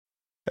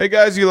Hey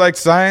guys, you like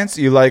science?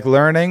 You like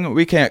learning?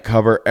 We can't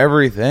cover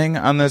everything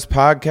on this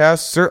podcast,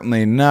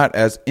 certainly not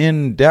as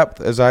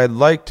in-depth as I'd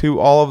like to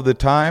all of the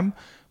time.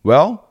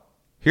 Well,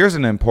 here's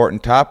an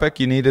important topic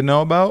you need to know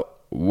about.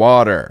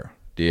 Water.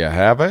 Do you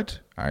have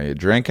it? Are you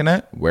drinking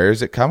it?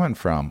 Where's it coming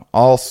from?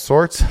 All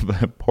sorts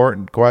of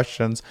important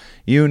questions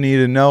you need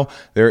to know.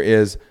 There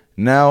is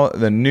now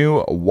the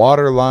new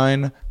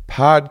Waterline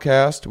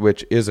podcast,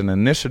 which is an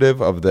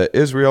initiative of the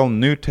Israel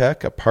New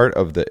Tech, a part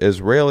of the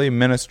Israeli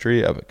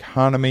Ministry of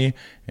Economy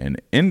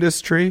and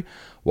Industry.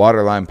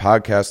 Waterline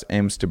podcast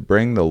aims to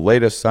bring the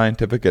latest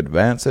scientific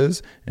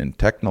advances in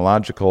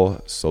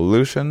technological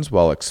solutions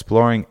while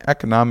exploring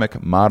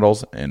economic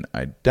models and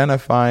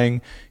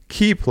identifying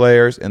key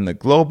players in the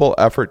global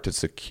effort to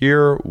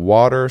secure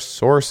water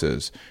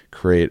sources,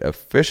 create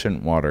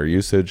efficient water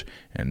usage,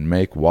 and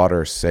make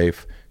water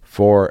safe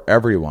for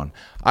everyone.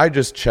 I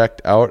just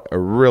checked out a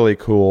really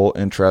cool,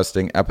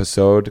 interesting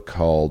episode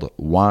called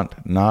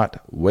Want Not,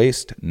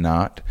 Waste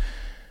Not.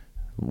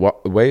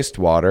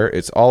 Wastewater.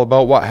 It's all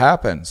about what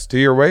happens to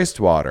your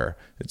wastewater.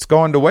 It's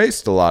going to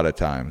waste a lot of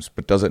times,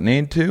 but does it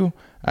need to?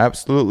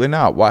 Absolutely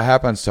not. What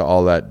happens to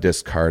all that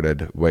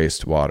discarded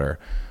wastewater?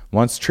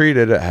 Once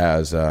treated, it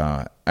has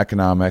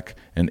economic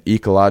and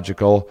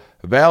ecological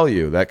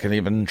value that can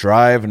even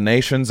drive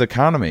nations'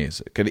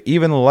 economies. It could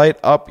even light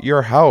up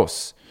your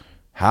house.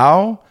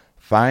 How?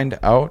 Find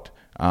out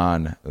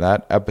on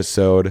that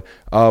episode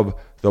of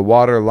the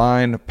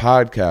Waterline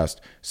Podcast.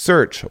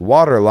 Search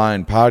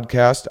Waterline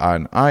Podcast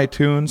on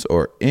iTunes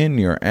or in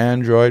your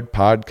Android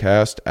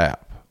podcast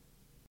app.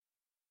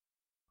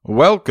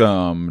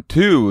 Welcome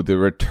to the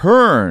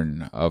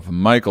return of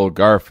Michael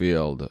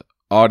Garfield,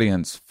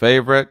 audience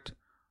favorite,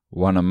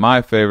 one of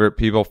my favorite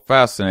people,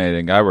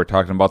 fascinating guy. We're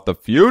talking about the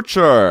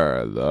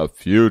future. The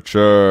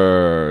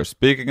future.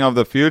 Speaking of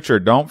the future,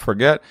 don't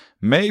forget,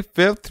 May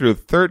 5th through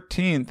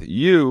 13th,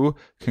 you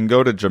can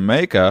go to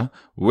Jamaica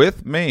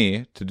with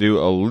me to do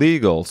a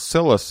legal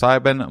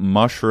psilocybin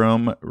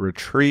mushroom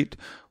retreat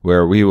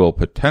where we will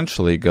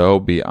potentially go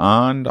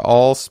beyond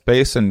all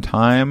space and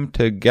time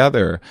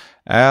together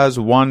as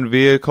one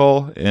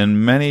vehicle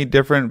in many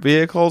different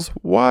vehicles.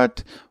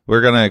 What?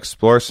 We're going to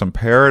explore some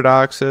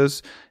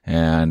paradoxes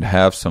and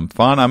have some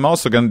fun. I'm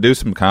also going to do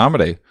some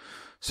comedy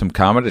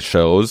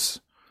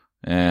shows,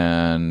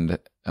 and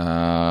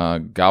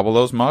gobble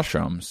those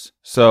mushrooms.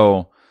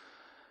 So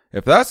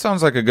if that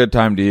sounds like a good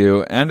time to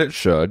you, and it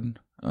should,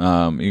 you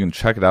can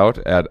check it out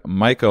at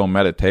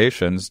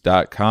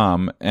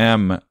mycomeditations.com,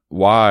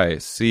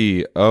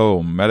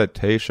 MYCO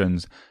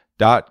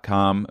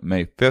meditations.com,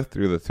 May 5th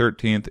through the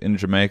 13th in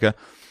Jamaica.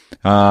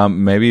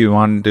 Maybe you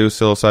want to do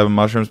psilocybin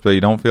mushrooms, but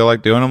you don't feel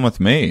like doing them with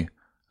me.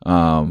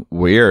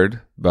 Weird,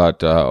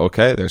 but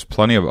okay, there's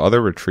plenty of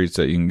other retreats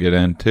that you can get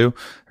into.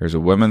 There's a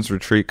women's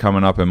retreat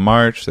coming up in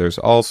March. There's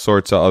all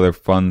sorts of other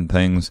fun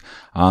things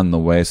on the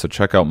way, so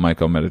check out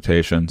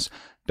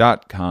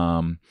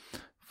mycomeditations.com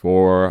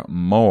for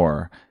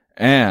more.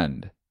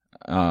 And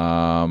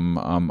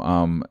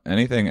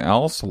anything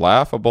else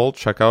laughable,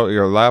 check out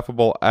your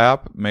Laughable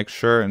app. Make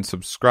sure and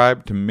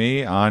subscribe to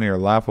me on your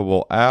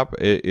Laughable app.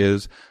 It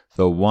is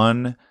the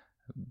one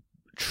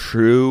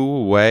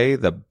true way,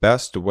 the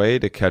best way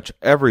to catch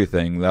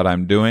everything that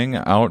I'm doing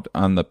out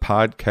on the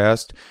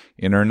podcast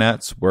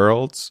internet's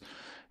worlds.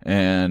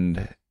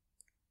 And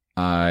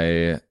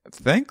I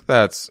think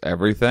that's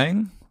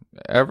everything.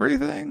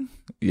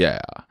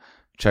 Yeah.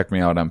 Check me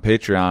out on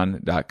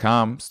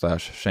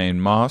patreon.com/Shane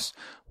Moss,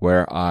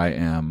 where I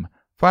am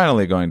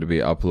finally going to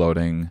be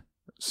uploading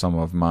some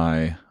of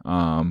my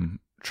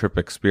trip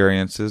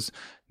experiences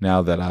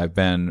now that I've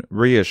been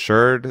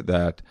reassured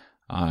that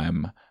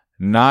I'm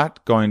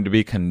not going to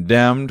be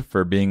condemned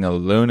for being a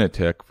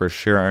lunatic for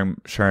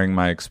sharing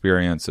my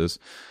experiences.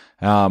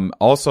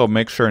 Also,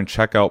 make sure and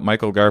check out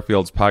Michael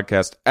Garfield's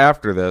podcast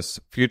after this,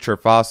 Future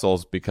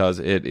Fossils, because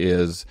it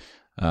is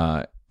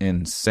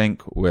in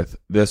sync with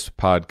this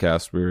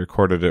podcast. We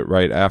recorded it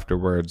right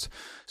afterwards,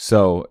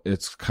 so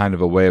it's kind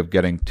of a way of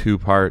getting two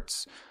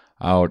parts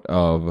out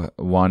of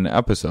one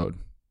episode.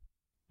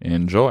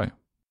 Enjoy.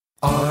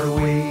 Are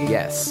we?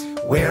 Yes.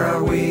 Where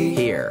are we?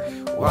 Here.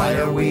 Why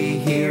are we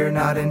here?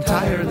 Not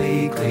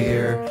entirely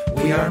clear.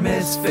 We are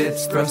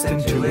misfits thrust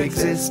into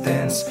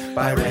existence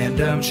by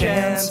random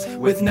chance,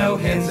 with no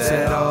hints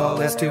at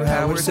all as to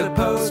how we're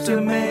supposed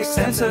to make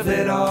sense of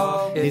it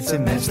all. It's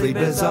immensely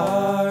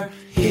bizarre.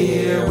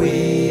 Here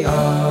we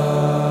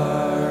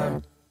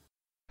are.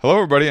 Hello,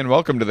 everybody, and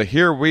welcome to the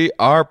Here We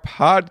Are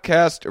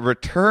podcast.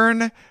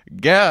 Return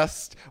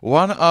guest,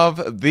 one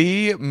of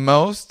the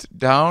most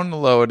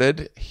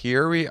downloaded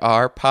Here We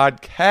Are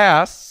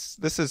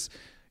podcasts.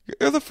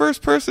 You're the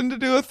first person to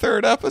do a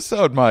third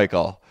episode,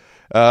 Michael.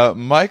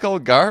 Michael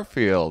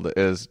Garfield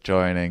is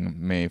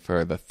joining me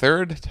for the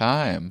third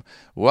time.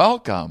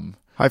 Welcome.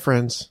 Hi,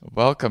 friends.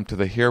 Welcome to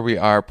the Here We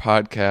Are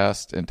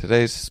podcast and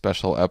today's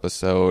special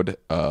episode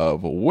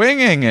of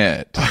Winging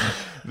It.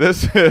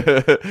 This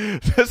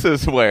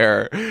is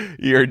where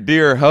your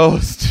dear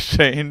host,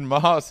 Shane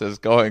Moss, is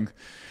going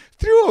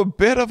through a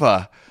bit of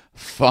a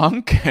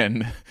funk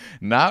and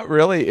not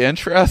really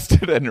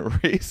interested in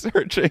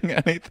researching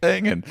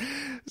anything, and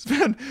has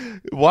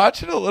been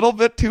watching a little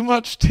bit too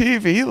much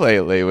TV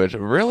lately, which is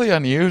really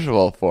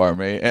unusual for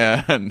me.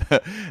 And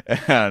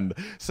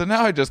so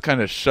now I just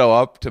kind of show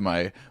up to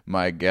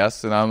my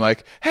guests and I'm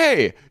like,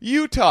 hey,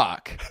 you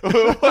talk.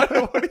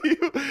 what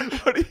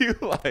do you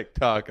like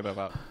talking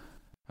about?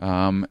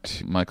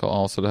 Michael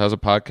also has a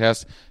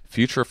podcast,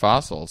 Future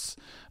Fossils,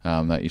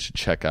 that you should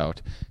check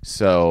out.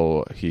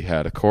 So he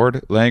had a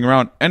cord laying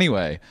around.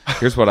 Anyway,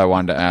 here's what I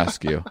wanted to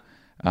ask you.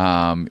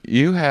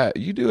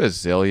 You do a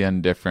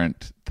zillion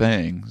different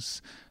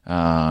things,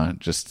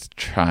 just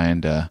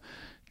trying to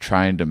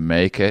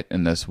make it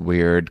in this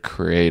weird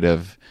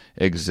creative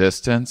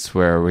existence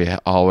where we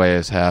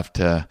always have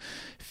to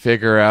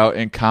figure out.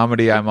 In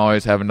comedy, I'm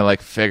always having to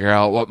figure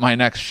out what my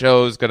next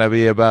show is going to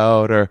be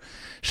about, or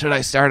should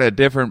I start a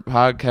different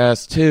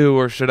podcast too,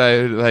 or should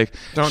I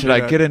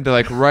get into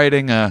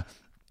writing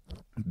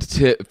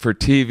for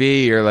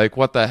TV, or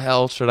what the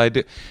hell should I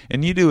do?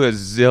 And you do a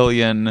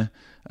zillion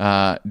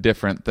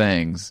different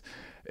things.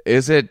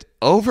 Is it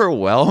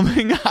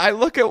overwhelming? I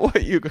look at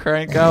what you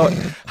crank out.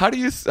 How do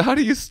you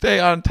stay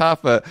on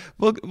top of?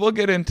 We'll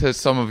get into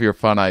some of your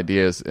fun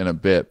ideas in a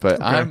bit,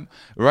 but okay. I'm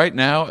right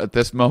now at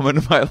this moment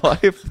in my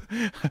life,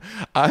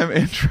 I'm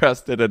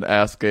interested in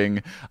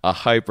asking a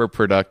hyper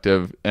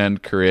productive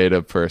and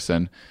creative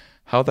person,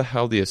 how the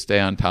hell do you stay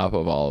on top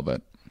of all of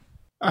it?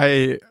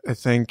 I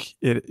think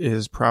it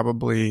is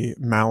probably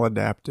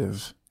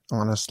maladaptive,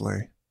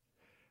 honestly.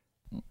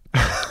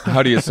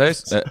 How do you say?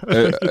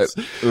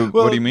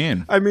 What do you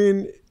mean? I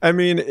mean,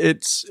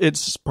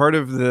 it's part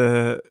of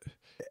the.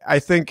 I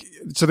think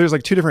so. There's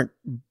two different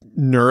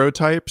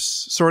neurotypes,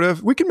 sort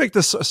of. We can make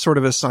this sort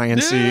of a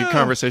sciencey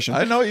conversation.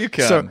 I know you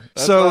can. I'm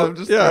just throwing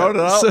it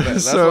out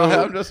there.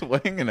 I'm just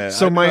winging it.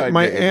 So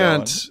my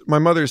aunt, my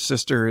mother's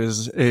sister,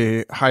 is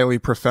a highly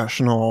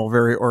professional,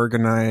 very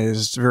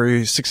organized,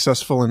 very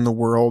successful in the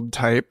world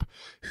type.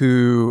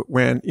 Who,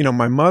 when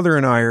my mother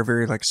and I are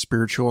very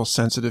spiritual,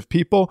 sensitive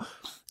people.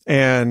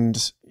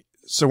 And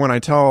so when I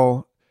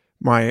tell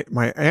my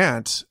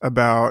aunt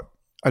about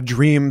a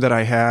dream that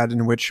I had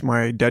in which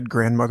my dead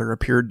grandmother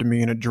appeared to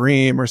me in a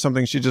dream or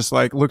something, she just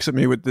looks at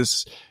me with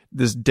this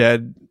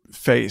dead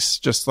face,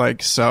 just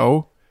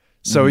so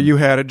you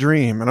had a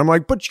dream. And I'm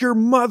like, but your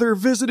mother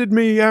visited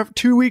me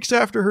 2 weeks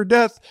after her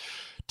death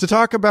to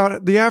talk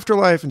about the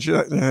afterlife. And she's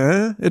like,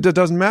 it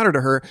doesn't matter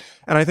to her.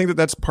 And I think that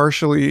that's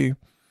partially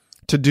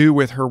to do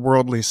with her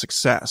worldly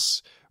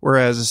success.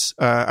 Whereas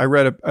I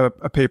read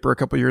a paper a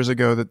couple years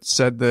ago that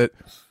said that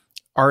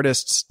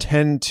artists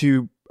tend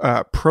to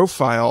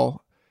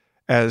profile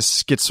as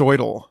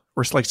schizoidal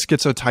or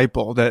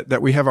schizotypal,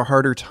 that we have a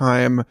harder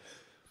time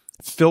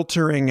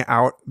filtering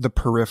out the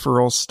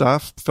peripheral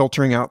stuff,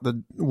 filtering out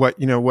what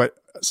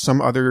some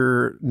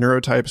other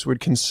neurotypes would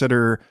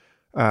consider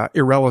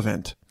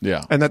irrelevant.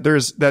 Yeah. And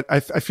that I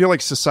feel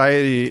like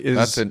society is...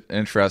 That's an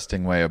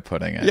interesting way of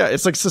putting it. Yeah.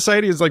 It's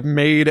society is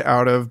made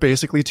out of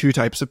basically two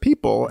types of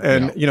people.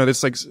 And,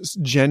 it's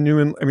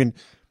genuine... I mean,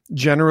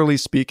 generally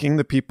speaking,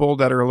 the people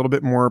that are a little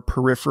bit more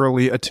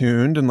peripherally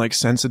attuned and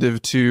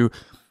sensitive to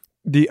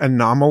the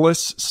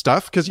anomalous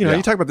stuff. Because, you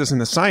talk about this in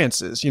the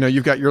sciences.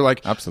 You've got your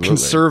Absolutely.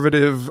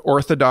 Conservative,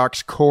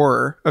 orthodox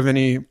core of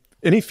any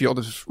field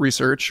of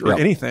research or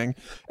anything.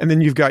 And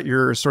then you've got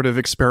your sort of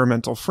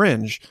experimental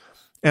fringe.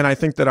 And I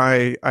think that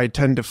I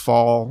tend to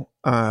fall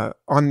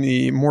on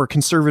the more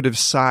conservative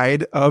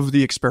side of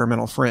the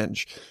experimental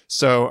fringe.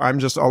 So I'm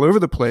just all over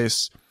the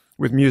place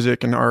with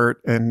music and art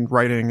and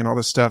writing and all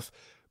this stuff.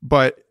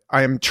 But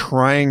I am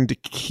trying to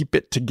keep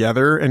it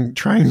together and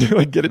trying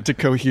to get it to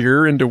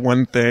cohere into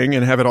one thing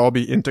and have it all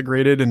be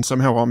integrated and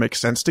somehow all make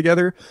sense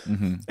together.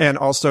 Mm-hmm. And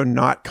also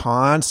not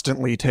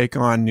constantly take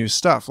on new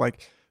stuff.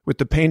 With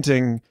the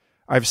painting,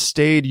 I've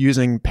stayed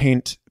using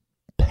paint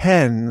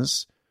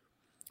pens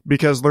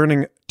because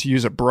learning to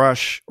use a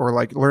brush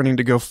or learning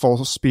to go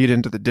full speed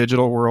into the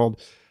digital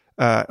world,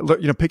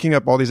 picking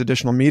up all these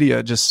additional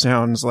media just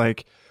sounds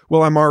like,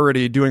 well, I'm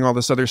already doing all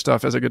this other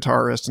stuff as a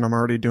guitarist and I'm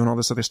already doing all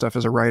this other stuff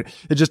as a writer.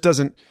 It just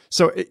doesn't.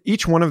 So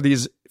each one of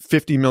these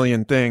 50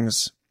 million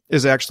things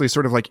is actually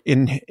sort of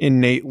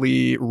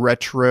innately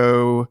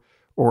retro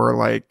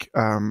or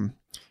kind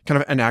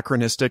of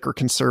anachronistic or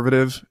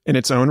conservative in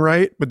its own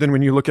right. But then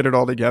when you look at it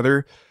all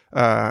together,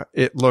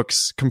 it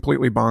looks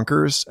completely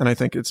bonkers. And I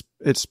think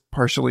it's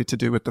partially to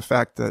do with the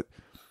fact that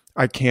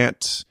I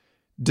can't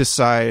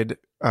decide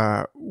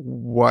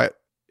what,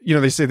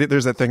 they say that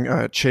there's that thing,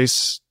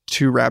 chase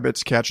two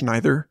rabbits, catch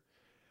neither.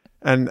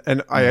 And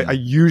I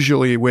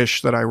usually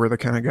wish that I were the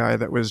kind of guy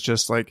that was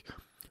just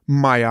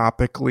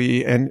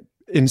myopically and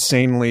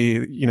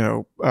insanely,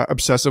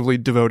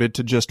 obsessively devoted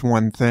to just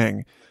one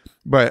thing.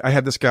 But I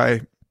had this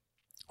guy,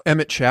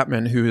 Emmett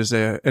Chapman, who is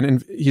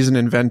he's an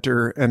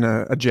inventor and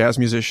a jazz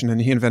musician, and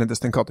he invented this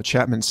thing called the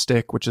Chapman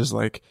stick, which is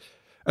an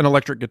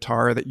electric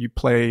guitar that you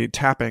play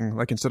tapping,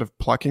 instead of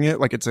plucking it,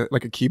 it's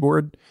like a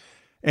keyboard.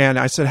 And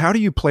I said, how do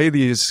you play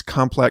these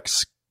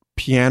complex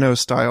piano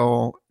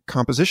style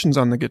compositions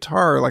on the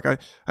guitar, like I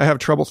have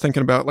trouble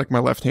thinking about like my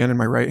left hand and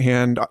my right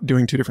hand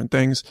doing two different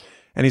things.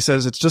 And he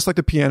says, it's just like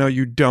the piano.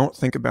 You don't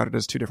think about it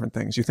as two different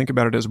things. You think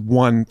about it as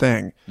one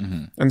thing.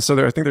 Mm-hmm. And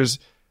so I think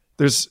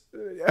there's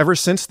ever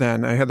since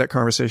then, I had that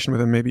conversation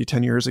with him maybe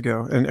 10 years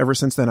ago. And ever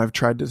since then, I've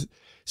tried to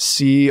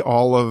see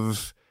all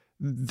of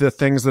the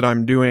things that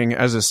I'm doing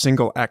as a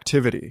single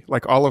activity.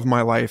 Like all of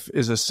my life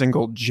is a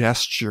single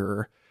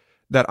gesture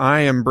that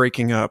I am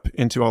breaking up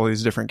into all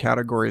these different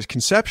categories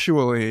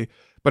conceptually,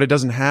 but it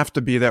doesn't have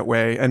to be that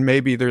way. And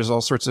maybe there's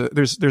all sorts of,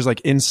 there's like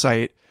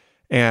insight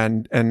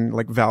and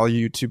like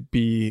value to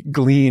be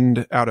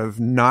gleaned out of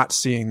not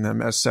seeing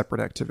them as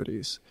separate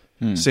activities,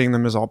 seeing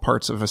them as all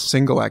parts of a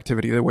single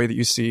activity, the way that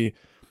you see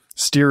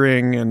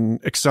steering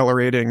and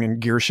accelerating and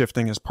gear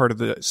shifting as part of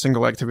the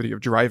single activity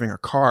of driving a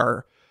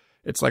car.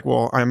 It's like,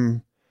 well,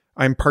 I'm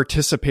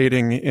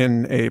participating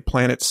in a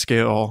planet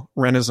scale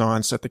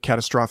renaissance at the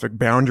catastrophic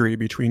boundary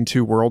between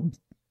two world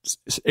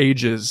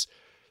ages.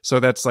 So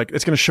that's like,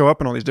 it's going to show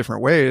up in all these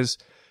different ways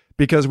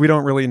because we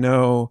don't really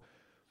know.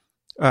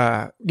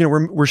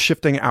 We're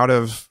shifting out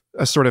of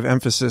a sort of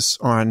emphasis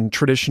on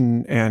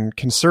tradition and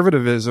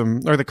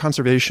conservatism, or the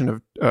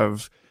conservation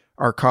of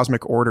our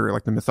cosmic order,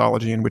 like the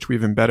mythology in which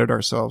we've embedded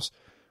ourselves,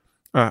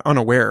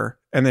 unaware,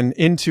 and then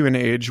into an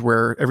age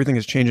where everything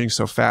is changing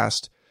so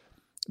fast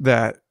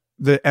that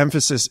the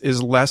emphasis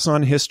is less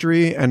on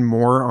history and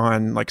more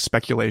on like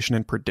speculation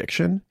and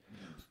prediction.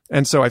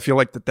 And so I feel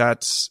like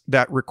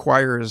that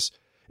requires,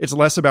 it's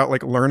less about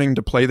like learning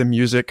to play the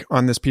music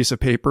on this piece of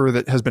paper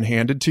that has been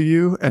handed to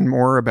you, and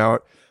more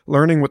about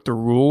learning what the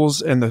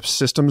rules and the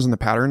systems and the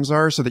patterns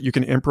are so that you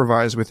can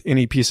improvise with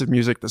any piece of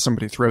music that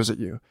somebody throws at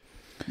you,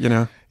 you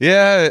know?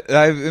 Yeah.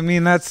 I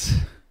mean,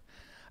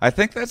 I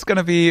think that's going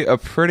to be a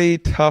pretty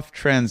tough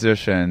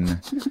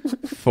transition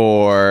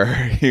for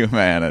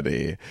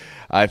humanity.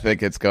 I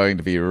think it's going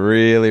to be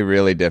really,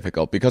 really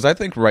difficult because I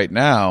think right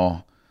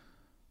now,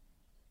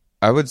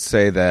 I would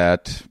say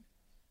that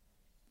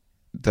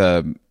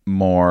the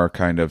more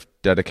kind of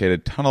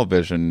dedicated tunnel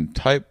vision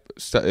type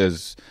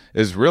is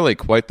really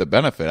quite the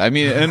benefit. I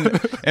mean,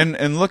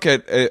 and look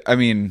at, I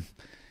mean,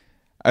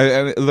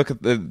 I look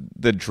at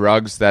the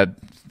drugs that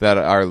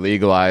are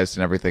legalized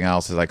and everything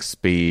else is like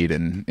speed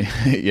and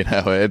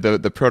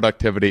the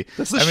productivity.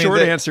 That's the short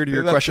answer to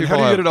your question. How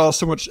do you get it all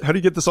so much? How do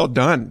you get this all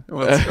done?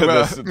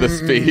 The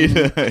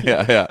speed.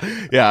 Yeah.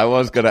 I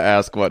was gonna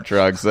ask what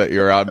drugs that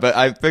you're on, but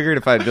I figured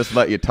if I just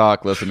let you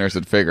talk, listeners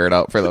would figure it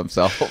out for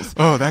themselves.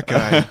 Oh, that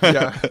guy.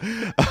 Yeah.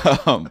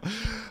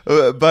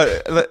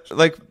 But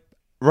like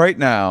right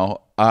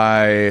now,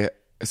 I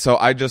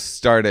just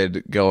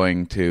started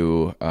going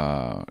to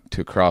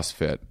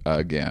CrossFit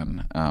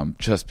again,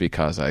 just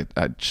because I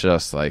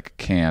just like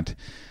can't.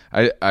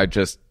 I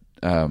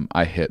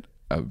hit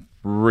a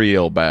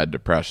real bad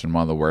depression,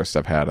 one of the worst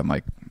I've had in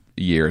like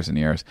years and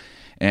years,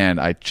 and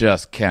I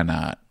just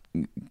cannot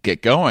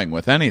get going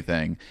with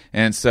anything.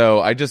 And so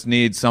I just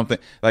need something.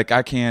 Like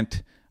I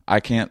can't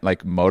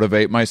like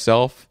motivate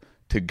myself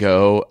to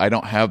go. I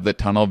don't have the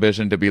tunnel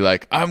vision to be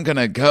like, I'm going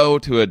to go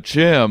to a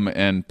gym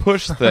and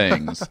push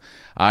things.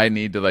 I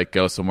need to like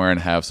go somewhere and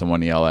have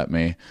someone yell at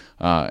me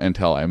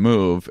until I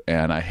move.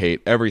 And I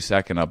hate every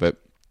second of it.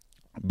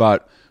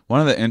 But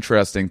one of the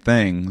interesting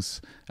things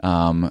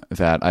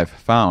that I've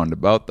found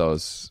about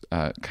those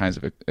kinds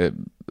of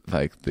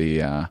like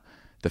the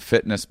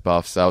fitness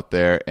buffs out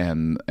there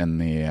and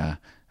the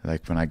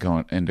like when I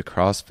go into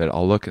CrossFit,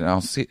 I'll look and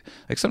I'll see,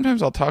 like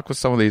sometimes I'll talk with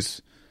some of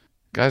these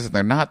guys and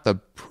they're not the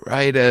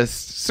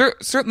brightest.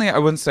 Certainly, I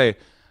wouldn't say.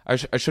 I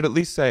should at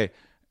least say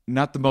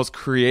not the most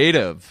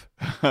creative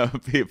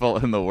people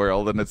in the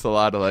world. And it's a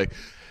lot of like,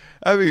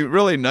 I mean,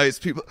 really nice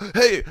people.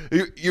 Hey,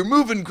 you're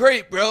moving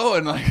great, bro,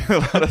 and like a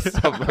lot of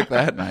stuff like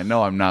that. And I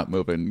know I'm not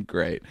moving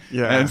great.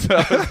 Yeah. And so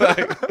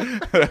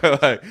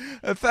it's like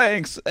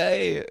thanks.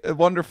 Hey,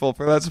 wonderful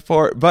for that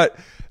support. But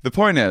the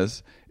point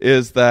is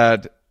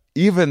that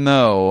even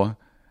though.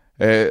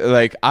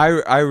 Like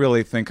I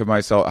really think of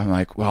myself, I'm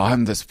like, well,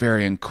 I'm this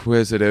very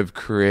inquisitive,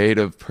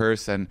 creative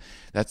person.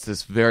 That's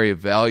this very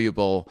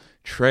valuable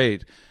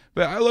trait.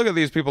 But I look at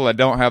these people that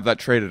don't have that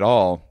trait at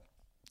all.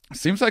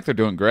 Seems like they're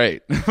doing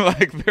great.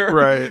 Like they're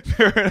right.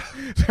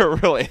 They're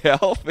really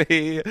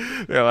healthy.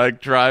 They're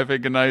like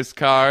driving a nice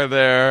car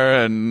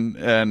there, and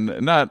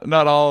not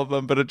all of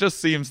them, but it just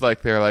seems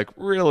like they're like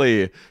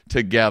really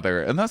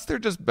together. Unless they're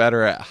just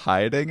better at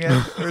hiding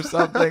it or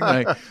something.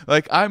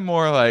 like I'm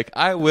more like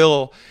I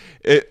will.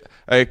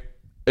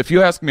 If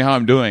you ask me how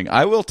I'm doing,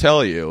 I will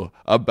tell you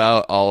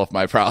about all of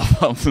my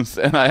problems.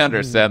 And I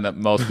understand that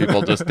most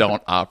people just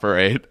don't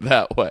operate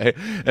that way.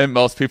 And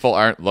most people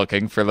aren't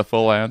looking for the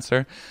full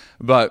answer.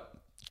 But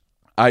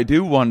I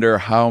do wonder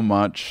how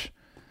much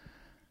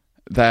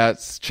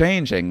that's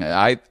changing.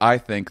 I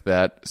think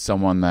that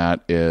someone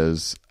that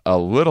is a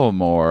little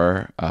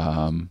more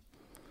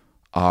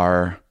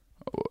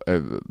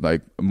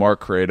like more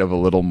creative, a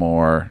little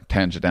more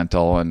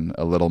tangential, and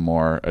a little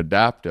more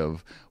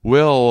adaptive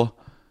will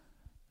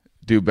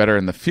do better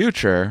in the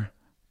future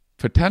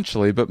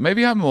Potentially, but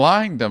maybe I'm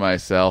lying to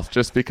myself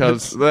just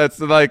because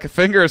that's like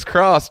fingers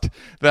crossed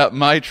that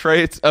my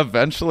trait's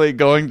eventually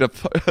going to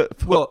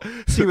well,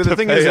 see, but the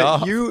thing is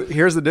that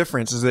here's the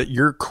difference is that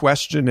you're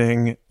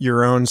questioning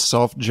your own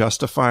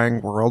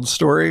self-justifying world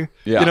story.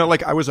 Yeah. You know,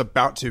 like I was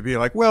about to be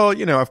like, well,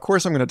 you know, of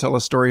course I'm going to tell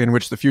a story in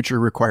which the future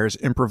requires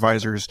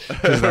improvisers.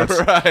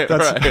 Right.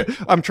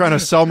 I'm trying to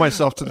sell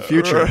myself to the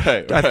future.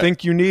 Right. I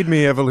think you need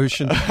me,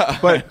 evolution.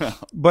 But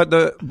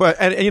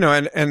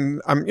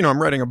I'm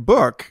writing a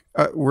book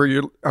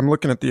where I'm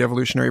looking at the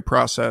evolutionary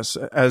process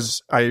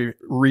as I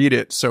read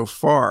it so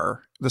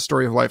far, the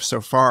story of life so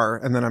far,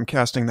 and then I'm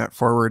casting that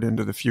forward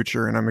into the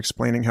future, and I'm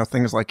explaining how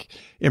things like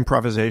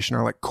improvisation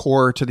are like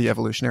core to the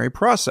evolutionary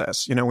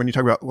process. You know, when you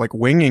talk about like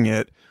winging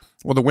it,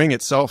 well, the wing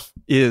itself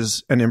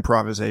is an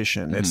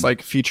improvisation. Mm-hmm. It's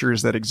like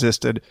features that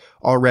existed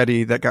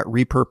already that got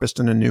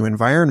repurposed in a new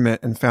environment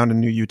and found a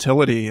new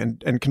utility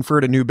and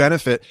conferred a new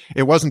benefit.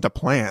 It wasn't a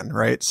plan,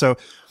 right? So,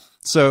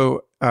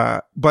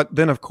 but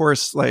then of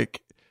course,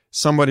 like,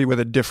 somebody with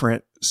a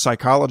different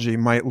psychology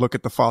might look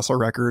at the fossil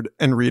record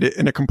and read it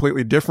in a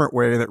completely different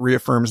way that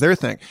reaffirms their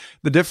thing.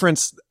 The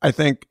difference, I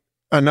think,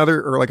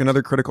 another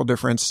critical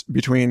difference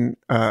between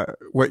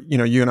what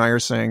you and I are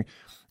saying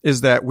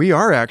is that we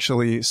are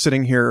actually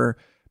sitting here.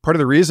 Part of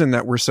the reason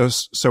that we're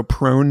so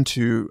prone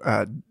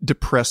to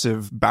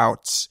depressive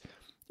bouts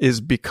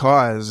is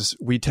because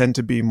we tend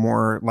to be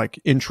more like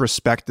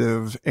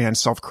introspective and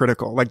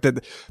self-critical. Like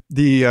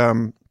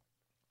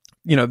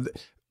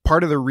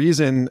part of the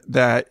reason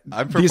that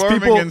I'm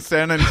performing in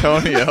San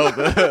Antonio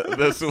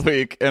this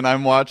week, and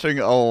I'm watching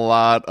a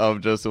lot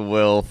of just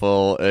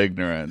willful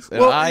ignorance,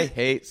 and I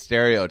hate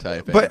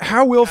stereotyping. But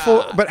how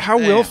willful?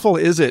 Willful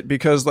is it?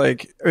 Because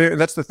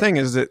that's the thing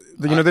is that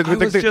there's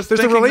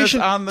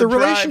the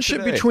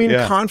relationship between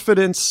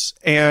confidence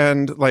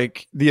and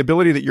like the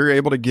ability that you're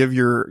able to give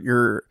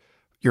your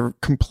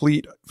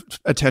complete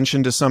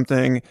attention to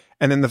something,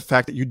 and then the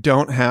fact that you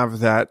don't have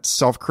that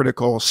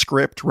self-critical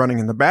script running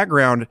in the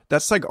background,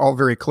 that's like all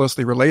very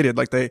closely related.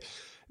 Like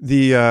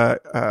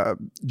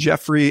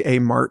Jeffrey A.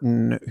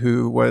 Martin,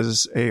 who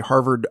was a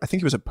Harvard, I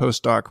think he was a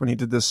postdoc when he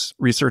did this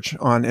research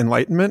on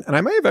enlightenment. And I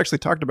may have actually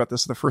talked about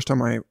this the first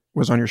time I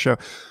was on your show.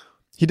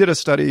 He did a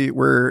study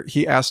where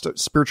he asked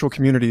spiritual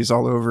communities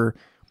all over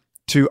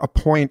to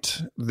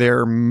appoint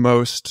their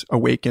most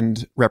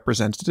awakened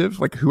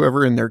representative, like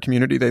whoever in their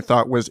community they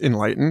thought was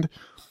enlightened.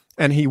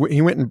 And he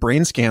went and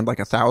brain scanned like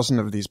 1,000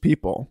 of these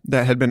people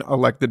that had been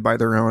elected by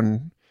their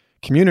own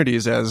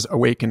communities as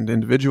awakened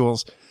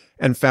individuals,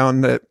 and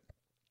found that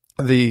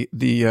the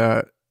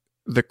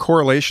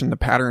correlation, the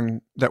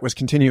pattern that was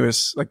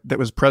continuous, like that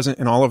was present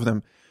in all of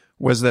them,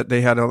 was that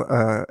they had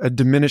a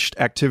diminished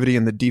activity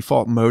in the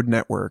default mode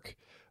network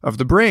of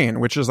the brain,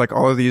 which is like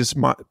all of these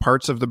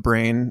parts of the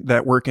brain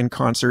that work in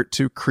concert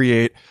to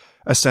create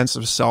a sense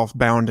of self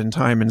bound in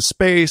time and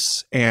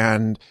space.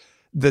 And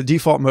the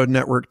default mode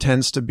network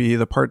tends to be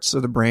the parts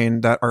of the brain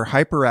that are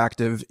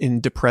hyperactive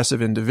in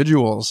depressive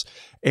individuals.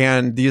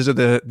 And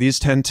these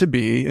tend to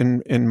be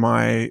in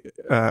my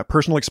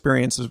personal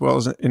experience, as well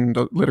as in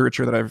the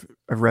literature that I've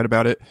read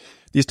about it,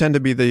 these tend to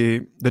be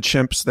the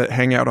chimps that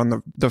hang out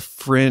on the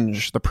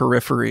fringe, the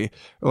periphery,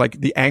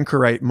 like the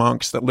anchorite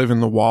monks that live in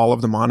the wall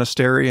of the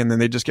monastery, and then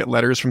they just get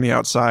letters from the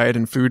outside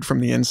and food from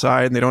the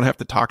inside, and they don't have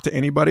to talk to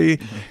anybody.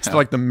 Yeah. It's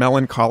like the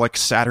melancholic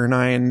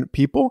Saturnine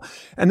people.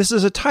 And this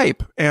is a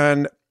type.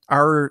 And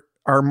our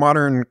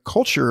modern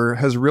culture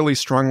has really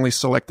strongly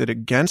selected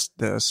against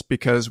this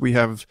because we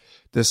have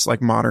this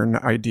like modern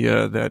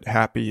idea that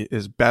happy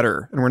is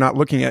better. And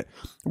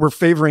we're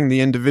favoring the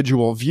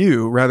individual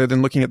view rather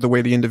than looking at the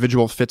way the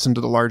individual fits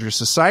into the larger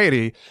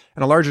society.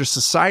 And a larger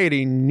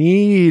society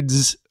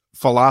needs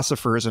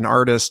philosophers and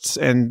artists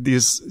and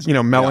these,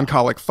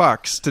 melancholic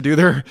fucks to do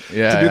their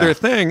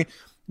thing.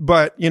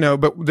 But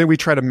then we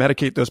try to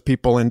medicate those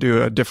people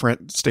into a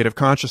different state of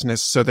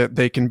consciousness so that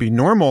they can be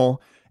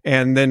normal.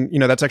 And then,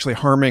 that's actually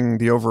harming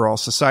the overall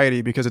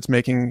society because it's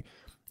making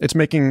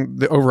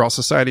the overall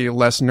society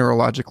less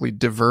neurologically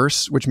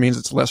diverse, which means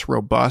it's less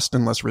robust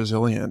and less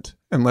resilient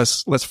and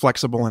less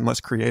flexible and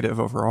less creative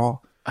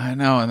overall. I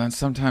know. And then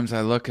sometimes I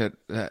look at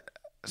that.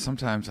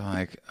 Sometimes I'm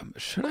like,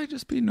 should I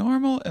just be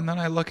normal? And then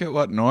I look at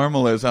what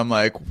normal is. I'm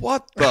like,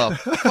 what the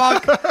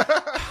fuck?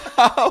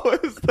 How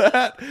is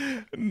that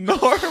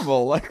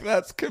normal? Like,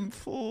 that's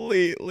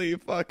completely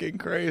fucking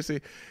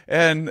crazy.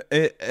 And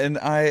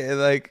I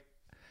like,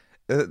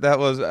 when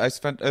I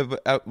spent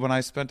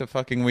a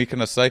fucking week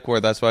in a psych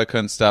ward, that's why I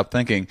couldn't stop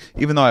thinking,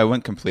 even though I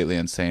went completely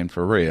insane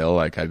for real.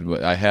 Like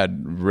I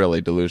had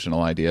really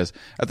delusional ideas.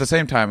 At the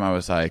same time, I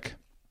was like,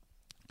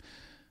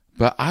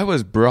 but I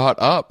was brought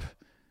up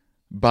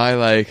by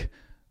like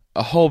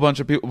a whole bunch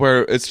of people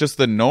where it's just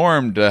the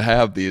norm to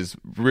have these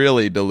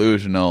really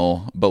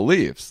delusional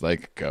beliefs,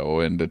 like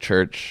go into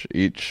church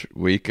each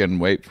week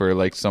and wait for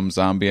like some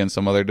zombie in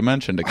some other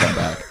dimension to come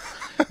back.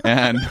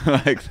 And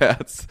like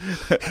that's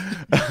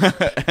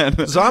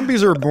and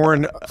Zombies are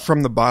born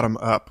from the bottom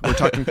up. We're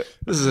talking.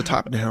 This is a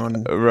top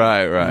down.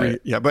 right.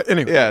 Yeah, but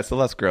anyway. Yeah, it's a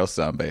less gross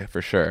zombie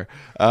for sure.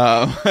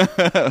 But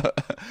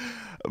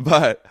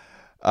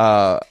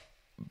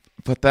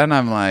then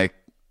I'm like,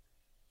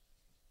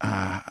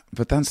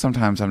 but then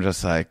sometimes I'm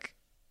just like,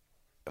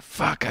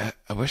 fuck,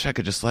 I wish I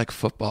could just like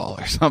football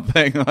or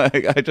something.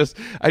 Like I just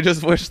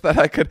wish that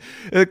I could,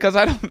 because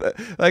I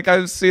don't like,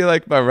 I see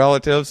like my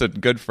relatives and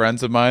good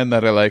friends of mine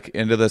that are like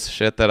into this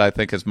shit that I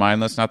think is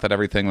mindless. Not that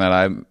everything that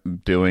I'm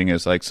doing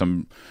is like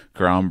some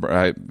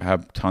I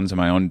have tons of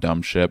my own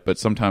dumb shit, but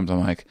sometimes I'm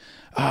like,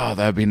 oh,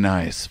 that'd be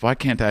nice. Why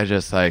can't I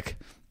just like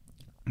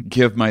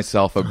give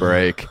myself a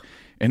break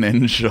and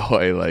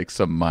enjoy like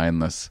some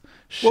mindless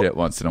shit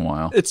once in a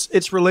while?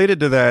 It's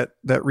related to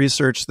that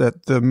research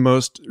that the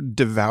most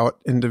devout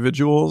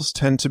individuals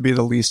tend to be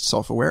the least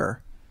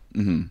self-aware.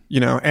 Mm-hmm. You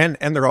know, and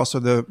they're also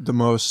the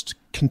most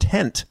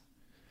content.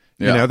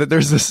 You know, that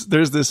there's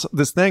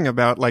this thing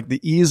about like the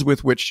ease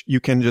with which you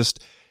can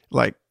just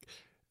like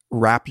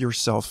wrap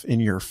yourself in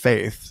your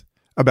faith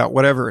about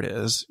whatever it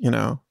is, you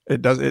know.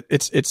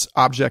 It's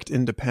object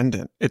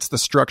independent. It's the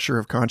structure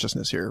of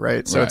consciousness here,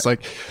 right? So it's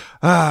like,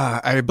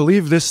 I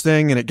believe this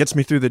thing and it gets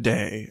me through the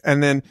day.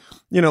 And then,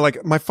 you know,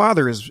 like my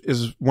father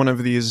is one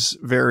of these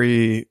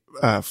very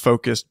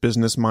focused,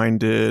 business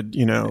minded,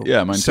 you know,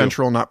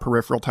 central, not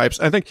peripheral types.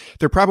 I think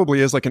there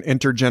probably is like an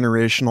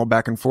intergenerational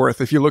back and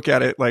forth. If you look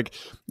at it, like,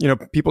 you know,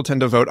 people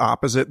tend to vote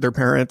opposite their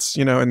parents,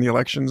 you know, in the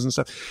elections and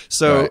stuff.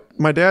 So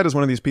my dad is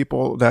one of these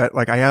people that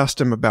like, I asked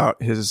him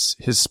about his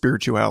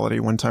spirituality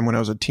one time when I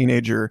was a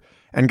teenager,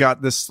 and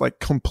got this like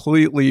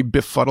completely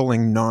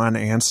befuddling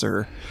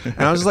non-answer.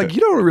 And I was like,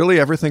 you don't really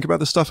ever think about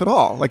this stuff at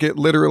all. Like it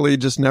literally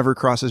just never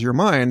crosses your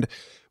mind,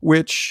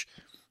 which,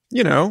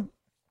 you know,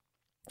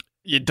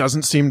 it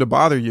doesn't seem to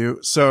bother you.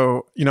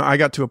 So, you know, I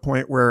got to a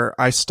point where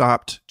I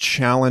stopped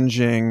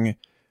challenging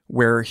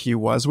where he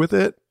was with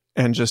it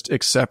and just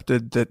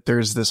accepted that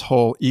there's this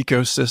whole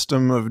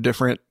ecosystem of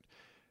different,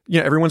 you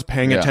know, everyone's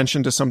paying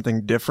attention to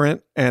something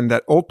different and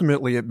that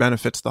ultimately it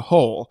benefits the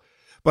whole.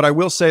 But I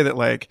will say that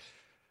like,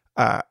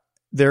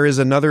 there is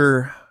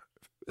another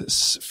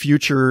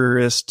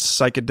futurist,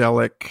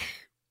 psychedelic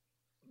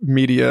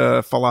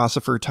media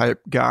philosopher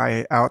type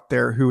guy out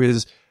there who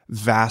is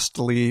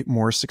vastly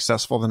more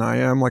successful than I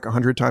am, like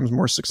 100 times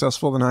more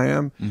successful than I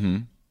am. Mm-hmm.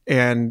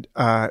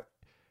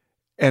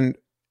 And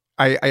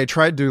I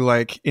tried to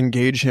like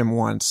engage him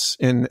once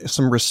in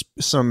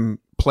some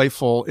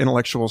playful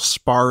intellectual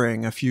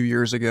sparring a few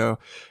years ago,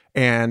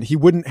 and he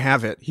wouldn't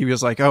have it. He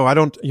was like, "Oh,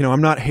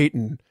 I'm not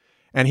hating."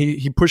 And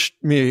he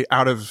pushed me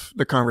out of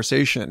the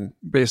conversation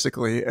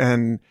basically.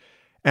 And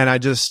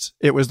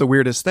it was the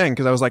weirdest thing.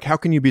 Cause I was like, how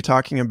can you be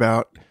talking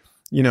about,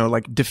 you know,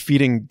 like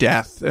defeating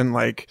death and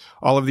like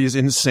all of these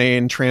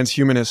insane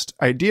transhumanist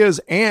ideas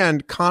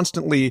and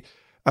constantly,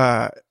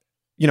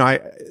 you know,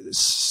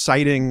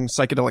 citing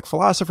psychedelic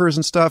philosophers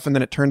and stuff. And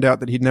then it turned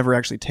out that he'd never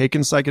actually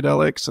taken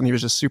psychedelics and he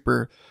was just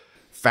super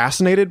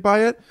fascinated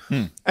by it.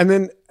 And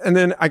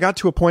then I got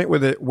to a point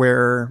with it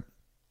where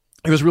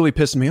it was really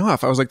pissing me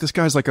off. I was like, this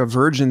guy's like a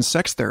virgin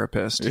sex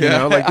therapist. You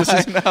know, like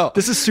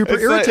this is super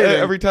irritating. Like,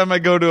 every time I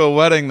go to a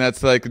wedding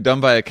that's like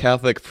done by a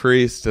Catholic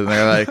priest and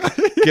they're like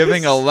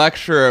giving a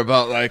lecture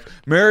about like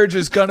marriage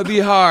is going to be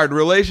hard.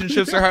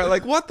 Relationships are hard.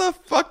 Like, what the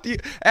fuck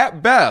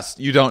at best,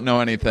 you don't know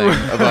anything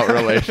about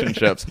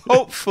relationships.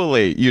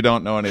 Hopefully you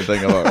don't know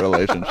anything about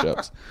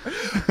relationships.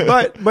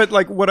 but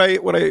like what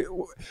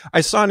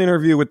I saw an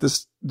interview with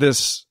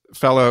this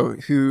fellow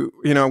who,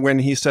 you know, when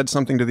he said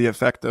something to the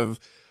effect of,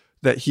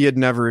 that he had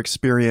never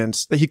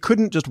experienced, that he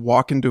couldn't just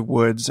walk into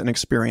woods and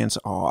experience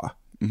awe.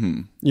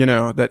 Mm-hmm. You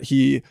know, that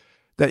he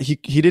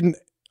didn't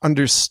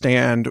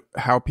understand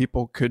how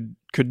people could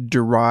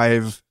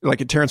derive,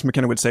 like Terrence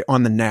McKenna would say,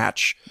 on the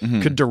natch,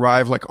 could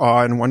derive like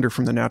awe and wonder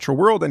from the natural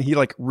world. And he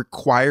like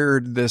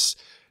required this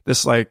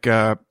like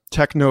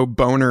techno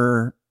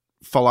boner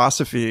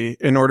philosophy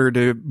in order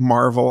to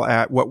marvel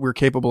at what we're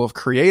capable of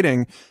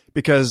creating,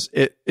 because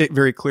it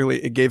very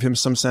clearly, it gave him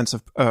some sense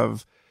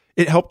of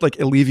it helped like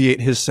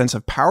alleviate his sense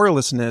of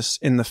powerlessness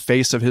in the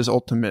face of his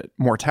ultimate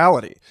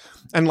mortality.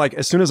 And like,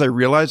 as soon as I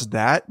realized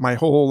that, my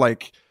whole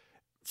like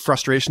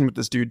frustration with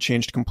this dude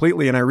changed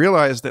completely. And I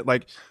realized that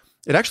like,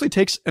 it actually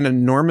takes an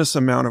enormous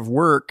amount of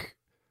work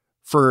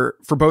for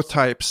both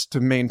types to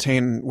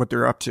maintain what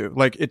they're up to.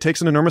 Like, it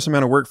takes an enormous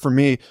amount of work for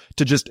me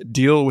to just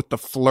deal with the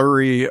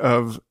flurry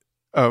of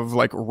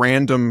like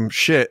random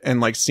shit and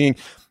like seeing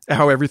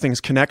how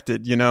everything's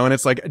connected, you know? And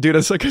it's like, dude,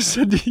 it's like I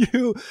said to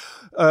you,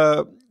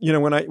 you know,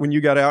 when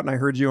you got out and I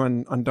heard you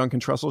on Duncan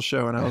Trussell's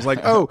show, and I was like,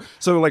 oh,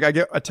 so like I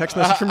get a text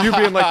message from you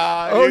being like,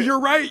 oh, you're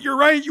right,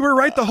 you were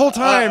right the whole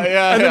time.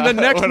 And then the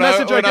next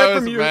message I get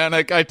from you,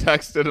 manic, I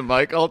texted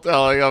Michael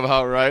telling him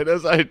how right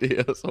his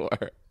ideas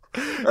were.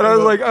 And I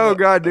was like, oh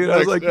God, dude. I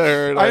was like,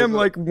 I am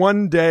like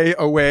 1 day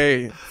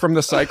away from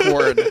the psych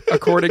ward,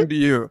 according to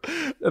you.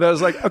 And I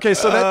was like, okay,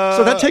 so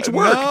that takes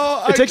work.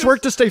 No, it takes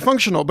work to stay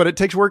functional, but it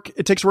takes work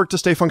to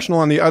stay functional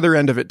on the other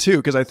end of it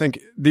too. Cause I think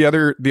the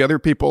other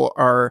people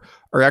are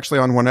actually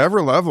on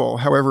whatever level,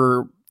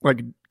 however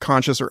like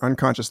conscious or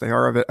unconscious they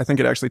are of it. I think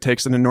it actually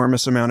takes an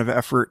enormous amount of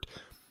effort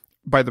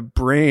by the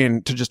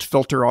brain to just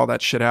filter all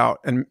that shit out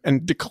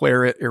and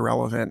declare it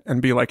irrelevant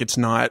and be like, it's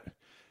not,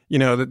 you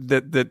know,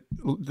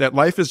 that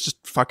life is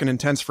just fucking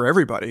intense for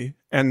everybody.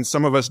 And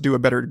some of us do a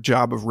better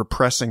job of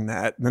repressing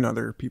that than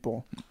other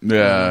people.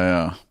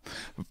 Yeah.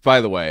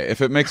 By the way,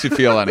 if it makes you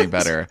feel any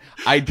better,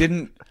 I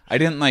didn't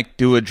like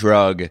do a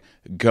drug,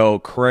 go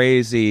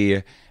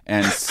crazy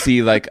and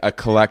see like a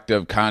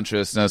collective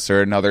consciousness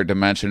or another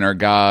dimension or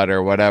God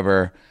or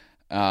whatever.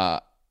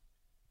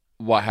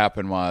 What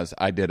happened was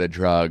I did a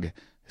drug,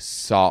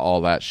 saw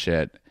all that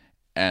shit,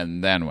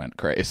 and then went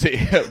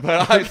crazy.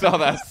 But I saw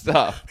that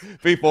stuff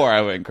before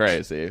I went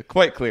crazy,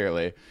 quite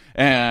clearly.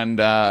 And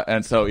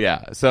so,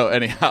 yeah. So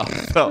anyhow,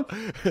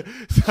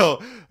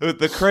 so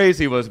the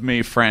crazy was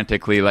me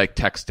frantically like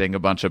texting a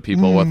bunch of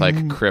people with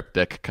like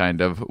cryptic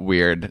kind of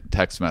weird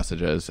text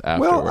messages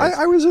afterwards. Well,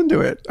 I was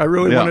into it. I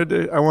really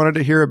wanted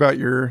to hear about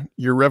your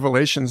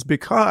revelations,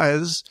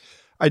 because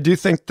I do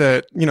think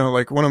that, you know,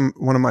 like one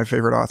of my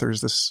favorite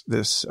authors,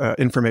 this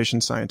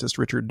information scientist,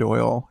 Richard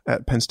Doyle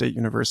at Penn State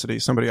University,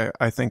 somebody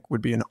I think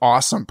would be an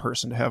awesome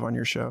person to have on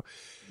your show.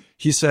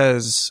 He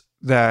says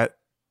that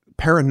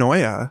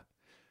paranoia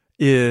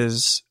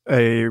is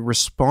a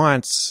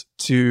response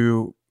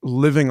to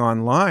living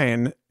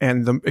online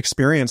and the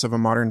experience of a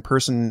modern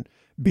person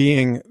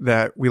being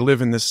that we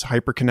live in this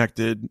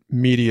hyper-connected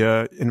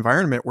media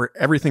environment where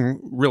everything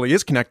really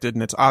is connected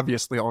and it's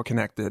obviously all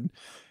connected.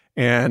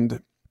 And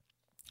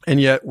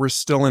yet we're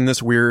still in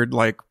this weird,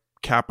 like,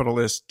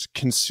 capitalist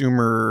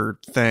consumer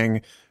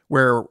thing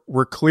where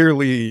we're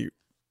clearly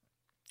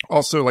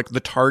also like the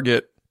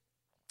target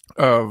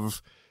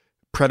of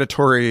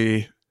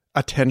predatory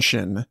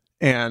attention.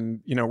 And,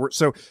 you know,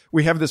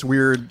 we have this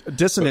weird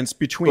dissonance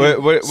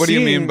between. What do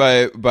you mean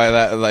by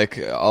that? Like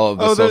all of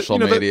the social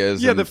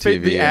medias and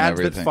TV the ads and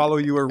everything that follow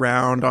you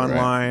around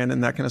online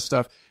and that kind of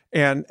stuff.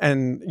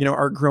 And, you know,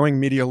 our growing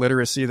media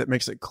literacy that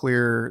makes it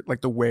clear,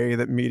 like the way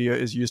that media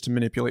is used to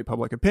manipulate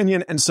public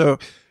opinion. And so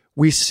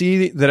we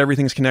see that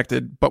everything's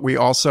connected, but we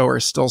also are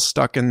still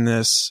stuck in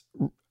this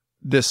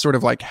sort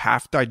of like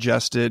half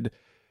digested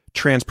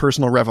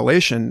transpersonal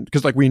revelation.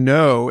 Because like we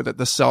know that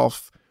the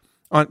self,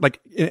 like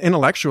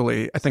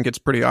intellectually, I think it's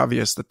pretty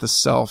obvious that the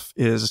self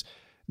is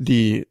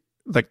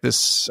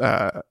this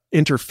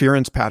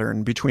interference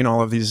pattern between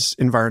all of these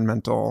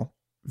environmental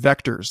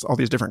vectors, all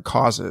these different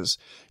causes.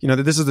 You know,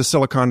 that this is the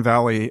Silicon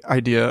Valley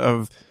idea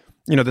of,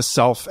 you know, the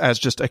self as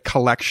just a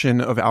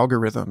collection of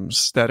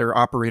algorithms that are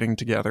operating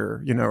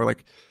together. You know,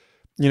 like,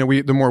 you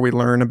know, the more we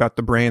learn about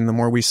the brain, the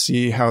more we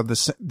see how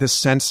this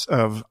sense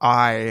of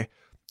I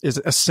is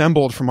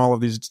assembled from all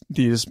of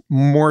these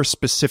more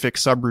specific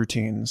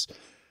subroutines.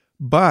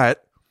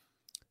 But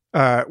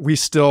we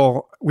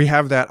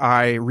have that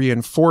I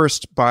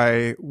reinforced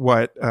by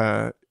what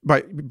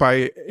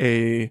by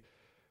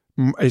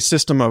a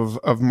system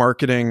of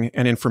marketing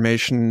and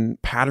information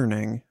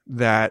patterning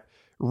that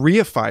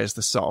reifies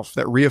the self,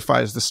 that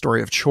reifies the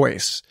story of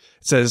choice.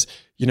 It says,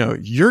 you know,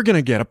 you're going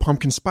to get a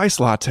pumpkin spice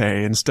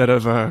latte instead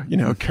of a, you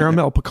know,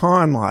 caramel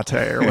pecan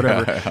latte or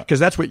whatever, because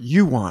that's what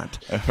you want.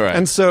 Right.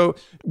 And so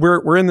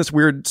we're in this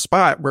weird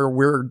spot where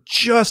we're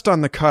just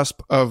on the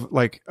cusp of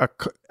like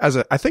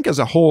I think as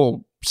a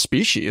whole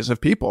species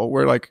of people,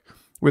 we're like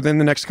within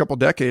the next couple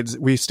decades,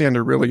 we stand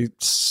a really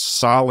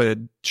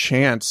solid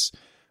chance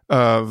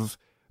of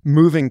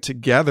moving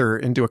together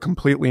into a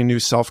completely new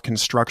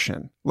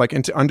self-construction, like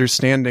into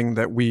understanding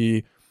that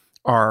we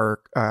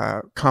are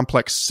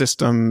complex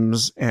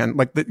systems. And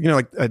like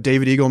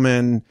David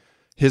Eagleman,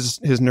 his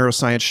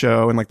neuroscience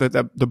show, and like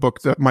the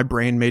book that My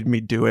Brain Made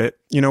Me Do It,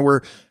 you know,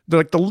 where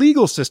the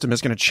legal system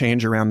is going to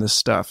change around this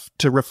stuff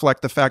to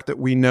reflect the fact that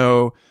we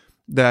know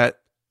that,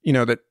 you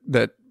know,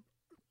 that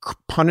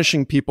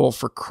punishing people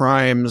for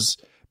crimes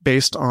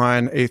based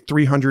on a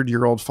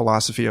 300-year-old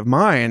philosophy of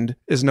mind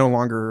is no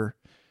longer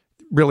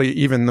really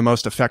even the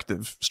most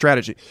effective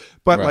strategy.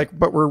 But right.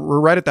 But we're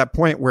right at that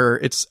point where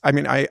it's, I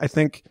mean, I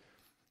think,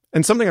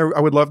 and something I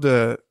would love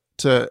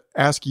to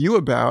ask you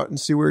about and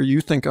see where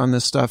you think on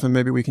this stuff. And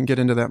maybe we can get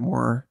into that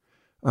more,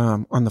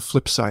 on the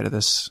flip side of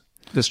this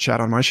chat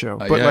on my show.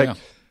 But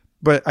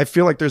but I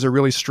feel like there's a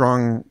really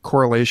strong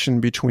correlation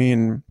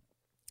between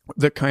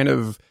the kind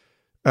of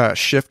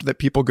shift that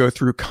people go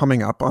through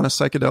coming up on a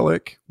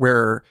psychedelic,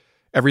 where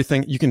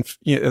everything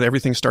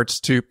everything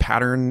starts to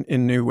pattern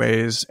in new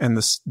ways, and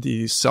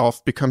the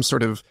self becomes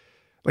sort of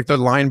like the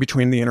line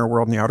between the inner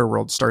world and the outer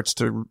world starts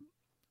to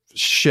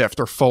shift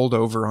or fold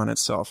over on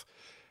itself.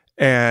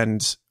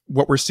 And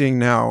what we're seeing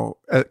now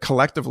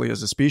collectively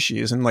as a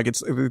species, and like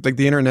it's like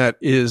the internet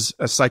is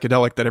a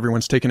psychedelic that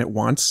everyone's taken at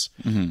once,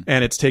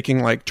 and it's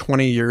taking like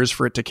 20 years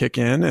for it to kick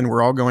in, and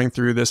we're all going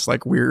through this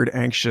like weird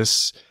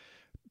anxious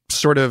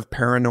sort of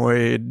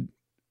paranoid,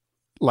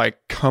 like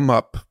come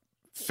up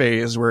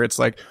phase where it's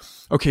like,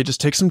 okay,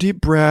 just take some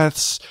deep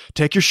breaths,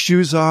 take your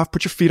shoes off,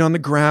 put your feet on the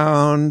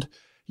ground,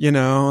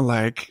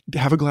 like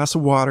have a glass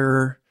of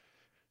water.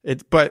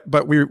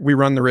 But we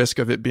run the risk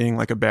of it being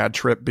like a bad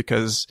trip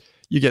because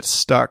you get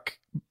stuck,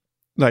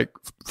 like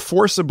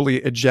forcibly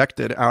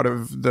ejected out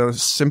of the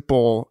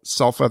simple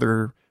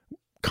self-other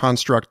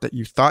construct that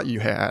you thought you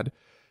had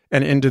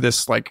and into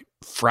this like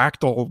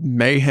fractal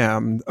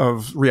mayhem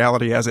of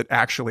reality as it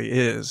actually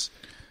is.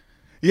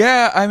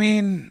 Yeah, I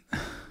mean,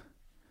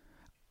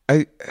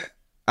 I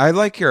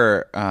like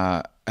your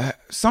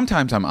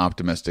sometimes I'm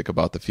optimistic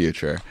about the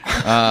future.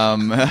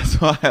 That's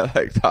why I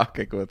like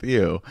talking with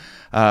you.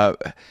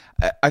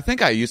 I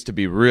think I used to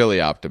be really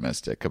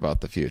optimistic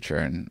about the future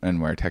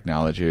and where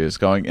technology is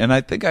going. And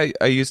I think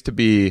I used to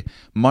be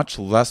much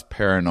less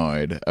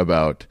paranoid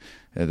about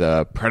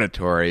the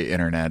predatory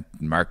internet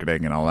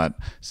marketing and all that.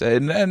 So,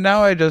 and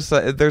now I just,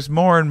 there's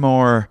more and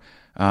more,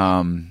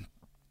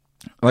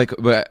 like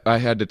I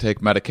had to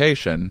take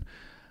medication,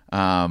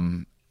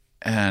 and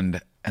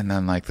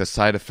then like the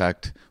side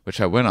effect, which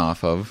I went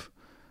off of,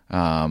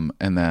 and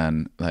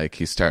then like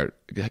you start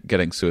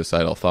getting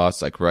suicidal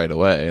thoughts like right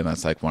away, and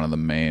that's like one of the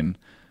main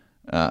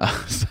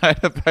side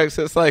effects.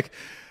 It's like,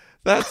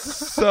 that's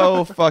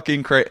so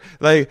fucking crazy.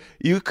 Like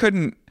you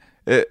couldn't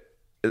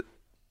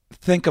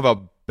think of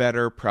a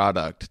better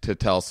product to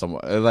tell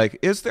someone. Like,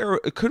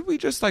 could we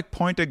just like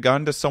point a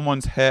gun to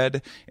someone's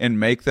head and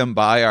make them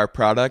buy our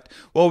product?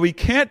 Well, we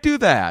can't do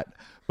that.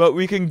 But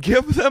we can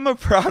give them a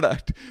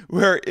product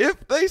where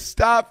if they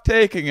stop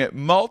taking it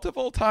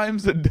multiple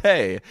times a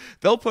day,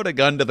 they'll put a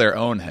gun to their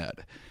own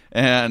head.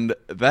 And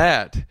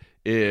that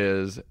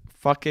is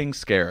fucking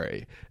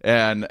scary.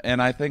 And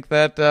I think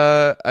that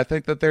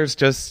there's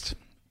just,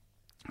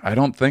 I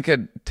don't think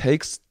it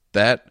takes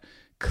that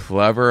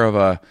clever of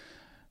a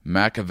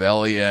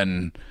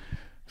Machiavellian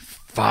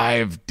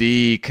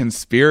 5D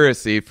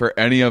conspiracy for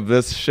any of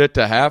this shit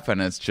to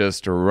happen. It's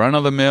just a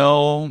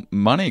run-of-the-mill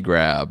money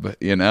grab,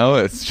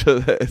 It's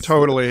just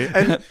totally.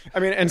 And I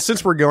mean, and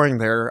since we're going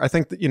there, I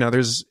think that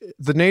there's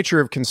the nature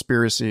of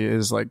conspiracy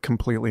is like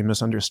completely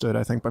misunderstood,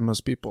 I think, by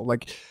most people.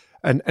 Like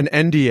an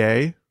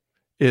NDA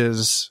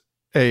is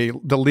the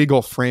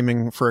legal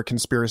framing for a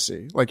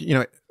conspiracy. Like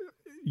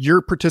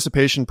your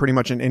participation pretty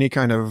much in any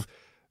kind of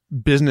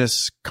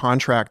business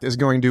contract is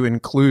going to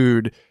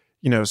include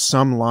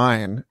some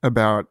line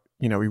about,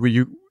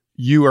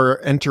 you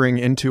are entering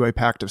into a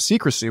pact of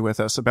secrecy with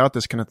us about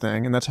this kind of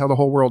thing. And that's how the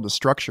whole world is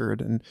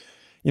structured. And,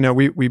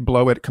 we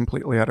blow it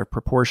completely out of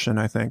proportion.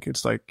 I think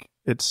it's like,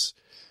 it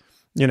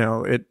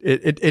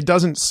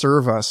doesn't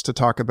serve us to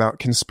talk about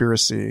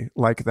conspiracy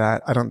like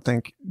that. I don't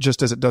think,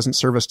 just as it doesn't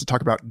serve us to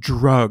talk about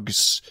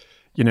drugs,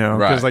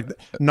 because like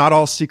not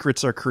all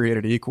secrets are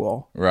created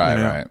equal.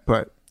 Right. Right.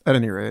 But at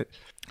any rate.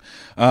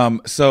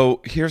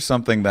 So here's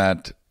something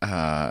that,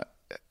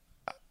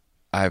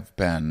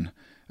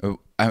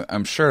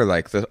 I'm sure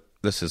like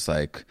this is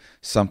like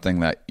something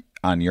that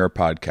on your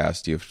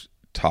podcast you've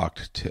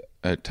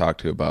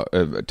talked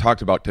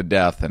about to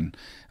death, and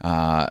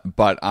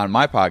but on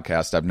my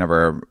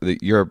podcast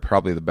you're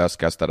probably the best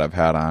guest that I've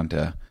had on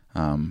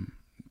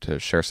to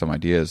share some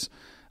ideas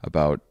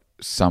about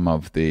some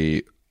of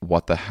the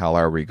what the hell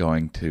are we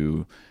going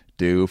to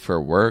do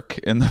for work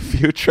in the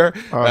future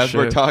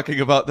we're talking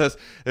about this.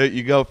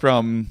 You go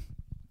from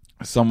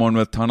someone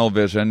with tunnel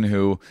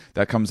vision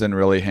that comes in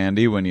really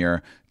handy when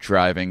you're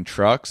driving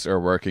trucks or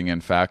working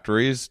in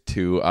factories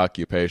to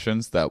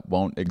occupations that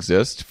won't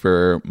exist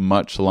for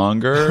much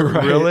longer,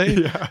 right,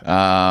 really.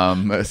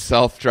 Yeah.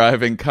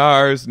 Self-driving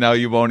cars. Now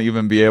you won't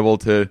even be able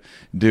to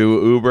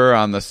do Uber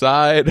on the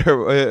side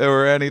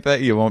or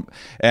anything. You won't.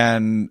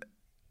 And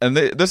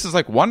this is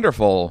like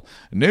wonderful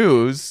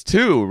news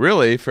too,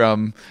 really,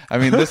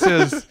 this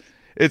is,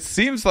 it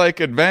seems like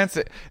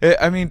advancing.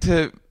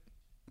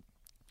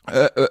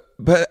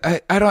 But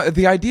I don't.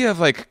 The idea of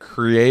like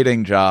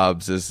creating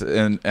jobs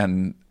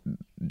and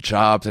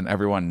jobs and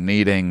everyone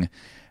needing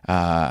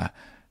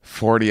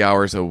 40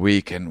 hours a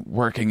week and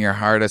working your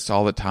hardest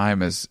all the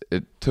time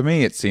to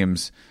me it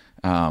seems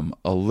a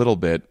little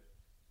bit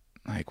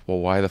like, well,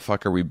 why the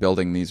fuck are we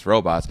building these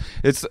robots?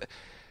 It's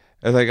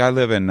like I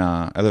live in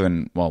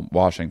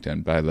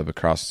Washington, but I live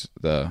across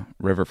the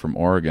river from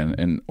Oregon.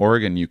 In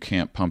Oregon, you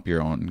can't pump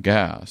your own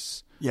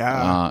gas.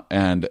 Yeah.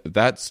 And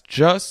that's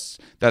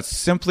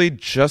simply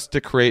just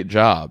to create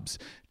jobs,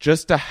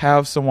 just to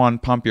have someone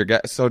pump your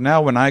gas. So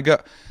now when I go,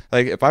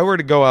 like, if I were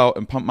to go out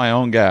and pump my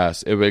own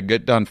gas, it would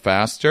get done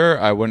faster.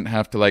 I wouldn't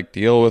have to like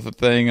deal with a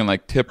thing and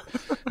like tip.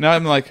 Now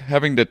I'm like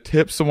having to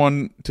tip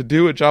someone to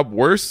do a job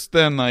worse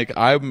than like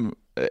I'm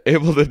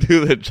able to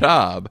do the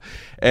job.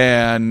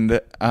 And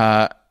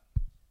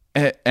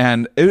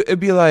it'd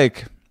be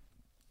like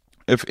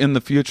if in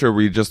the future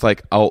we just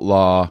like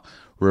outlaw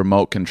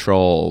remote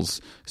controls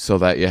so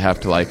that you have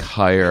to like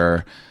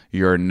hire,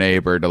 your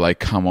neighbor to like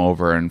come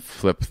over and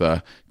flip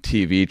the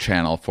TV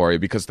channel for you,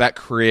 because that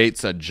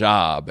creates a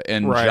job,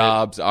 and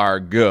jobs are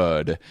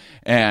good.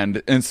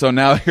 And so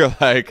now you're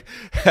like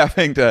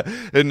having to,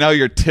 and now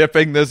you're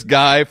tipping this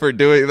guy for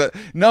doing that.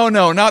 No,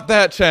 not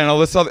that channel.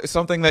 It's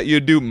something that you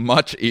do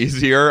much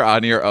easier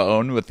on your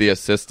own with the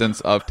assistance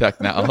of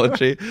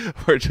technology.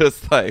 We're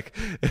just like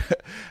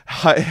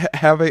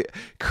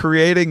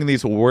creating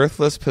these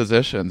worthless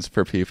positions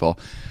for people.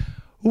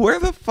 Where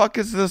the fuck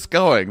is this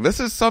going? This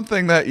is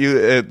something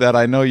that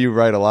I know you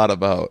write a lot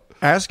about.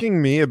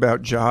 Asking me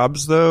about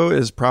jobs, though,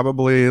 is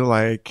probably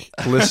like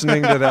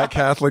listening to that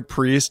Catholic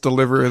priest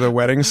deliver the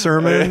wedding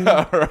sermon.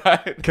 Yeah,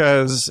 right.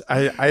 Because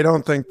I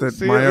don't think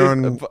that my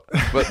own...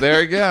 But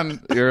there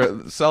again,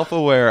 you're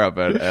self-aware of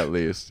it, at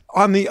least.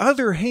 On the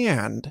other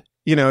hand,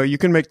 you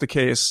can make the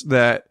case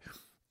that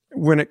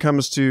when it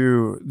comes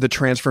to the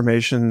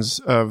transformations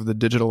of the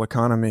digital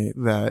economy,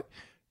 that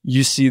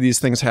you see these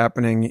things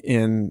happening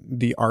in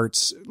the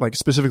arts, like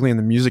specifically in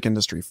the music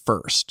industry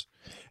first.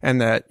 And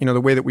that,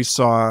 the way that we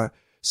saw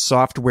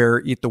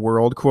software eat the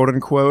world, quote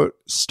unquote,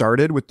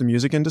 started with the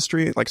music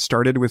industry, like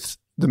started with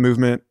the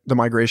movement, the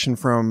migration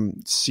from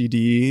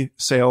CD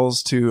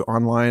sales to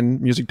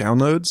online music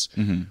downloads.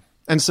 Mm-hmm.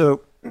 And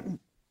so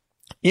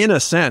in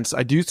a sense,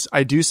 I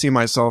do see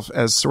myself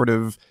as sort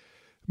of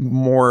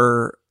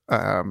more,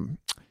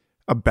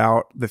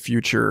 about the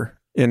future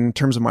in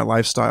terms of my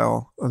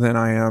lifestyle than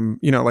I am,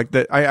 like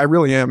that. I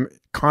really am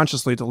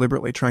consciously,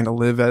 deliberately trying to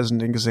live as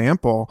an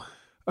example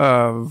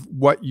of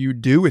what you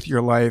do with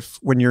your life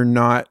when you're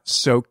not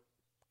so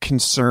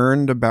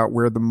concerned about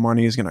where the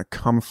money is going to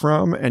come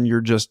from, and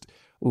you're just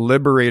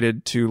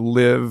liberated to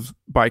live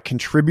by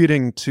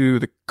contributing to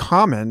the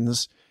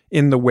commons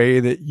in the way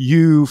that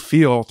you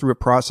feel through a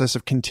process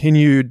of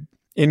continued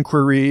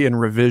inquiry and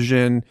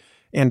revision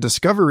and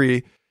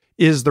discovery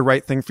is the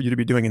right thing for you to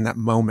be doing in that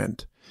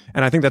moment.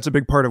 And I think that's a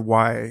big part of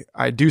why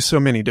I do so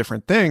many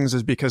different things,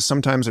 is because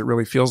sometimes it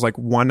really feels like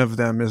one of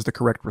them is the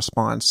correct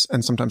response,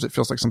 and sometimes it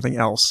feels like something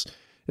else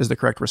is the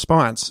correct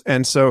response.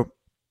 And so,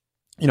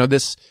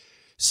 this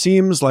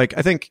seems like,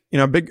 I think,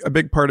 a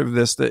big part of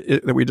this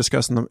that we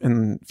discuss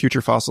in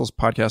Future Fossils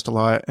podcast a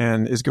lot,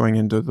 and is going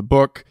into the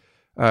book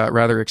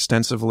rather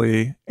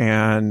extensively.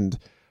 And,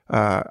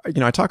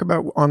 I talk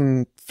about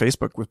on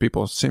Facebook with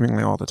people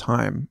seemingly all the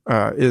time,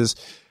 is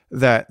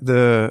that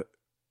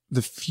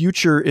the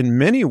future in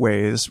many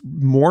ways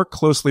more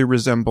closely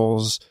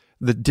resembles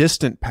the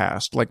distant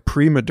past, like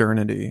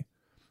pre-modernity,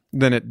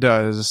 than it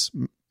does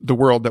the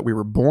world that we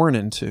were born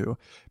into.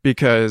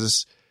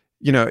 Because,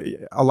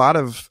 a lot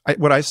of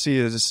what I see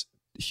is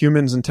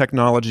humans and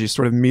technology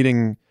sort of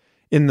meeting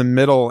in the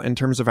middle in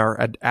terms of our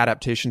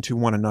adaptation to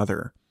one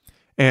another.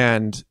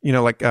 And,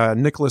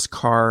 Nicholas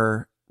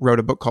Carr wrote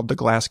a book called The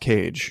Glass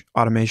Cage,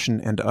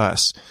 Automation and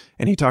Us.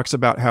 And he talks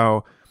about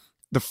how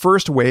the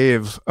first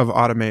wave of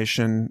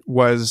automation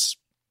was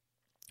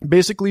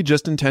basically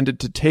just intended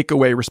to take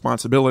away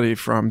responsibility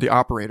from the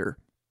operator.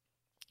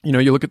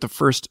 You look at the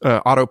first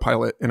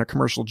autopilot in a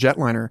commercial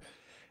jetliner,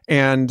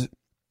 and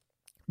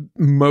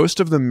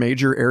most of the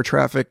major air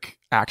traffic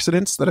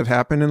accidents that have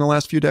happened in the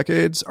last few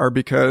decades are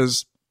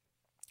because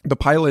the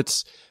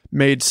pilots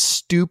made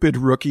stupid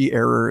rookie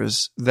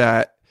errors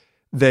that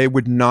they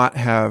would not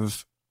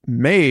have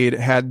made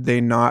had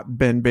they not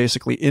been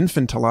basically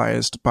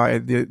infantilized by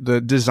the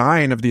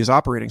design of these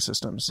operating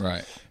systems.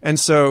 Right. And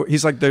so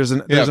he's like, there's an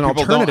people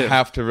alternative. Don't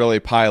have to really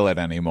pilot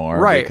anymore.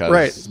 Right.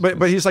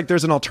 But he's like,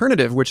 there's an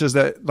alternative, which is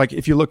that, like,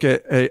 if you look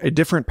at a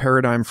different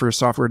paradigm for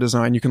software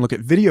design, you can look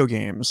at video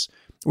games,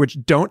 which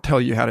don't tell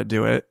you how to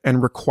do it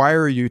and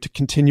require you to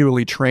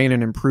continually train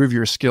and improve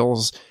your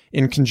skills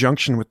in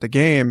conjunction with the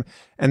game.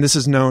 And this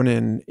is known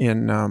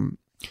in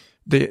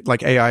the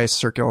like AI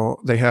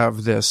circle, they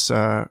have this,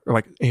 or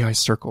like AI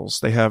circles,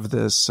 they have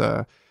this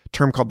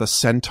term called the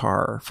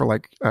centaur for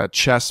like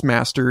chess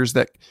masters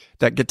that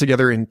get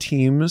together in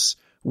teams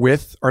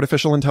with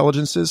artificial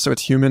intelligences. So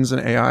it's humans and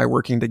AI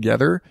working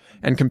together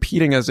and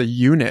competing as a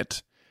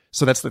unit.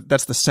 So that's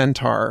the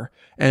centaur,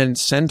 and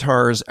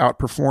centaurs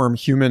outperform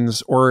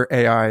humans or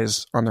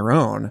AIs on their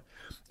own.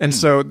 And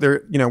so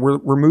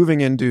we're moving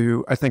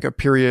into, I think, a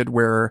period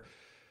where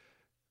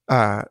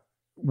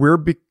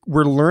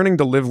we're learning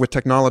to live with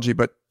technology,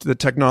 but the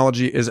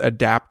technology is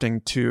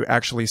adapting to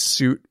actually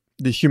suit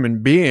the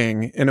human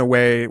being in a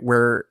way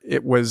where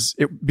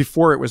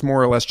before it was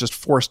more or less just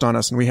forced on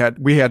us, and we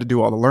had to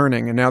do all the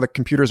learning. And now the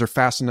computers are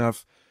fast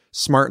enough,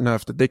 smart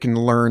enough that they can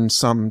learn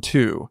some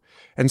too.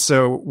 And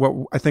so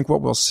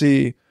what we'll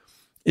see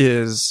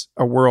is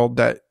a world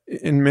that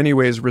in many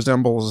ways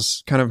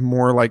resembles kind of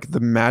more like the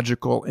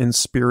magical,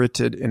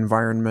 inspirited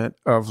environment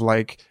of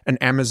like an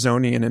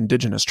Amazonian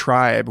indigenous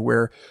tribe,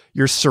 where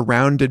you're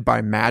surrounded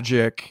by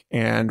magic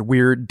and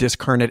weird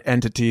discarnate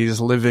entities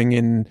living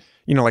in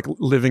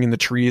the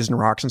trees and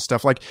rocks and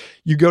stuff. Like,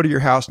 you go to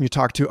your house and you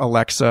talk to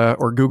Alexa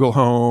or Google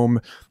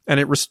Home, and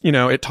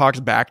it talks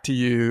back to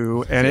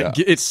you, and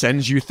it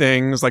sends you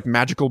things like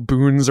magical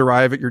boons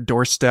arrive at your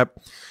doorstep,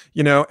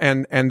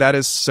 and that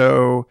is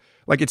so,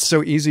 like, it's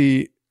so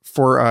easy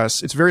for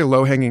us, it's very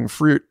low hanging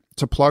fruit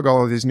to plug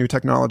all of these new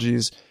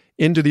technologies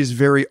into these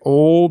very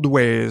old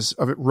ways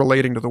of it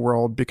relating to the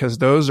world, because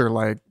those are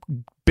like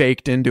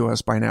baked into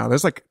us by now.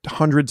 There's like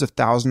hundreds of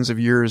thousands of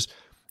years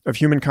of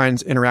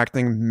humankind's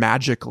interacting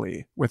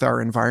magically with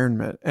our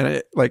environment. And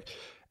it, like,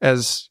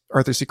 as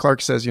Arthur C.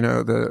 Clarke says,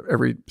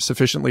 every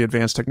sufficiently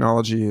advanced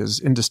technology is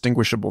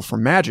indistinguishable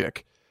from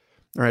magic.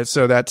 All right.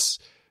 So that's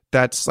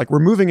like, we're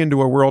moving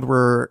into a world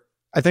where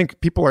I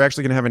think people are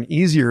actually going to have an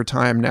easier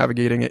time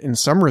navigating it in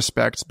some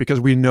respects, because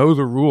we know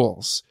the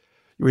rules.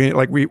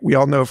 We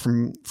all know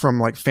from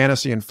like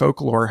fantasy and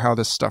folklore how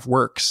this stuff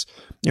works.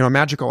 A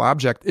magical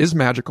object is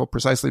magical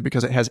precisely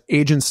because it has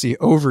agency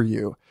over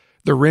you.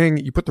 The ring,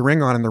 you put the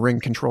ring on and the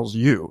ring controls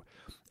you.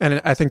 And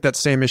I think that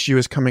same issue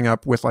is coming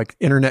up with like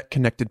internet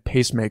connected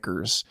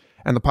pacemakers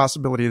and the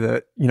possibility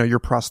that, your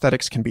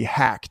prosthetics can be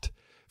hacked,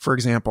 for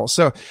example.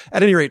 So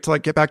at any rate, to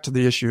like get back to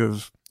the issue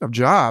of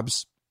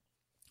jobs,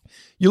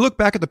 you look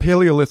back at the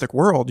Paleolithic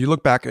world, you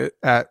look back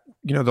at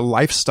the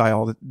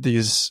lifestyle that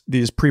these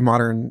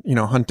pre-modern,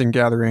 hunting,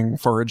 gathering,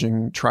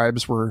 foraging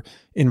tribes were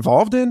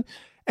involved in.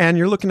 And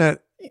you're looking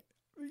at,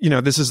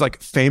 this is like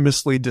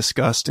famously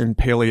discussed in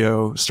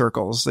paleo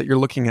circles, that you're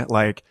looking at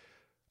like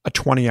a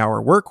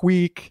 20-hour work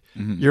week.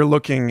 Mm-hmm. You're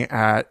looking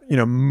at,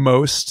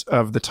 most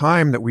of the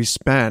time that we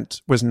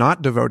spent was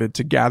not devoted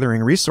to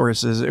gathering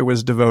resources. It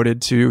was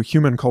devoted to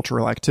human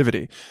cultural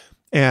activity.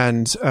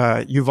 And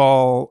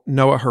Yuval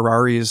Noah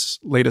Harari's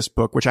latest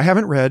book, which I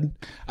haven't read.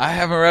 I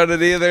haven't read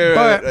it either.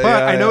 But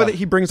I know that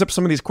he brings up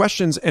some of these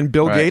questions, and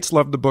Bill Gates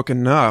loved the book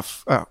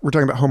enough. We're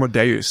talking about Homo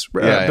Deus.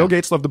 Bill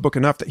Gates loved the book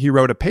enough that he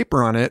wrote a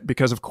paper on it,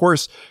 because, of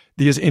course,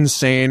 these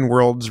insane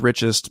world's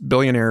richest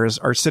billionaires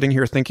are sitting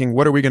here thinking,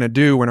 what are we going to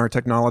do when our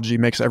technology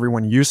makes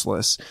everyone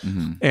useless?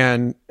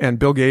 Mm-hmm. And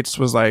Bill Gates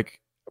was like,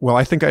 well,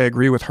 I think I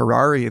agree with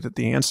Harari that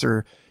the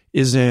answer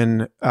is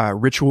in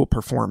ritual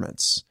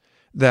performance.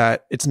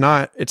 That it's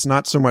not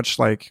so much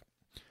like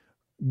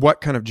what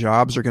kind of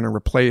jobs are going to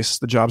replace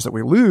the jobs that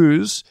we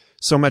lose,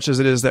 so much as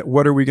it is that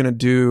what are we going to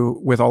do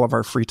with all of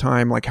our free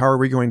time? Like, how are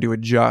we going to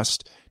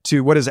adjust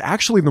to what is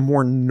actually the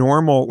more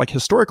normal, like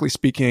historically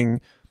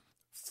speaking,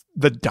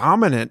 the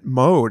dominant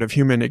mode of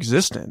human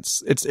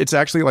existence? It's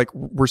actually like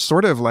we're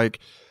sort of like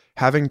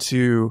having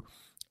to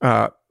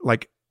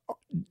like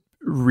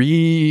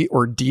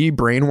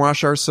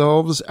de-brainwash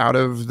ourselves out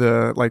of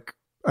the like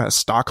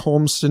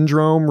Stockholm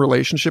syndrome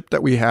relationship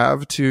that we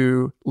have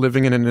to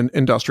living in an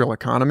industrial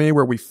economy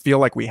where we feel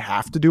like we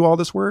have to do all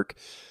this work,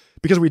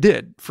 because we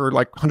did for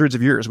like hundreds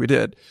of years. We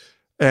did.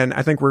 And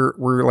I think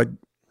we're like,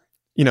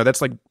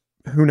 that's like,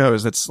 who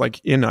knows? That's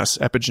like in us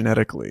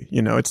epigenetically,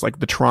 it's like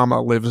the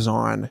trauma lives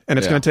on, and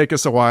it's going to take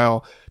us a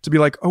while to be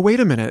like, oh, wait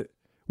a minute.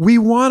 We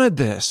wanted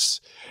this.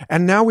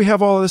 And now we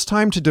have all this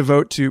time to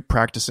devote to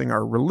practicing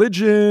our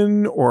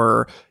religion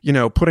or,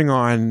 putting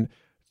on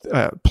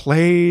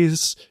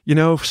plays,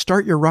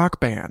 start your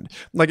rock band.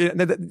 Like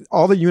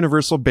all the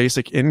universal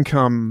basic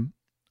income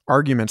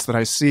arguments that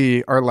I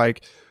see are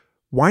like,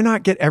 why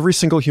not get every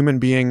single human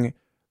being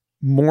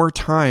more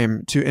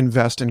time to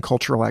invest in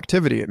cultural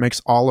activity? It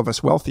makes all of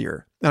us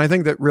wealthier. And I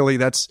think that really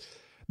that's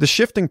the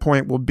shifting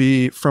point, will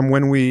be from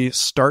when we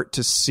start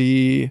to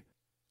see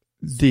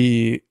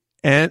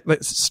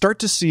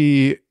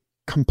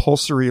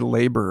compulsory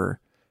labor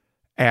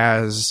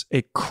as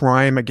a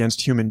crime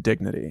against human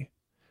dignity.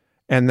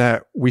 And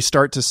that we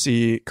start to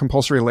see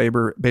compulsory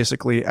labor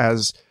basically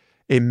as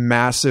a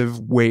massive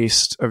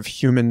waste of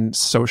human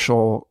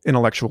social,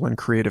 intellectual, and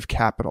creative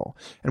capital.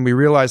 And we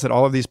realize that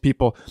all of these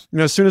people,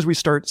 as soon as we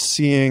start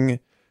seeing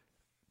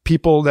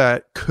people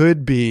that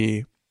could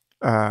be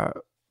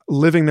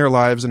living their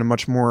lives in a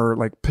much more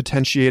like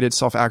potentiated,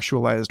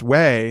 self-actualized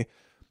way,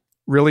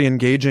 really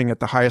engaging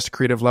at the highest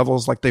creative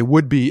levels like they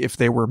would be if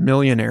they were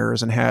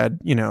millionaires and had,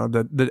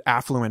 the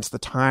affluence, the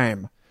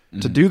time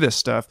to do this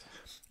stuff,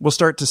 we'll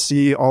start to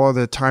see all of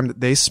the time that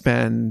they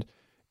spend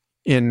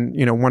in,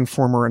 one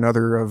form or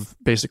another of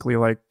basically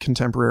like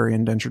contemporary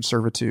indentured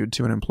servitude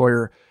to an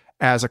employer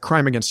as a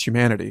crime against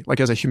humanity, like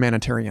as a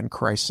humanitarian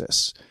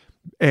crisis.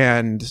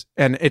 And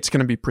it's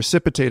going to be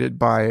precipitated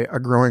by a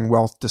growing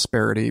wealth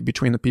disparity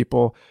between the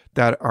people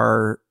that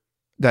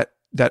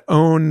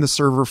own the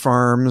server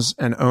farms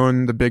and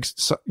own the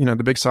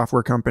big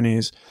software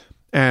companies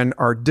and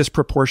are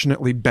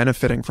disproportionately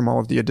benefiting from all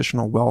of the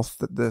additional wealth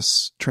that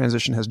this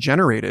transition has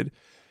generated.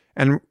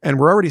 And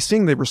we're already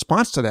seeing the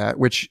response to that,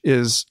 which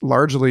is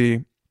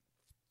largely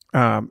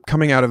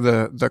coming out of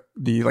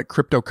the like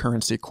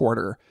cryptocurrency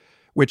quarter,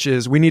 which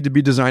is we need to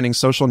be designing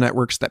social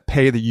networks that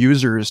pay the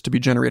users to be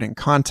generating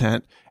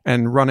content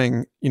and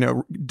running,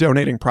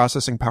 donating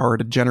processing power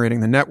to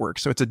generating the network.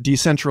 So it's a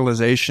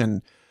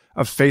decentralization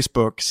of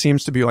Facebook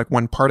seems to be like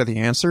one part of the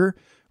answer,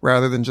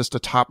 rather than just a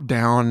top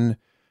down,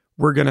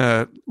 we're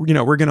gonna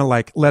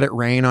like let it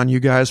rain on you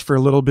guys for a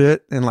little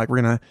bit, and like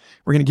we're gonna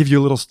give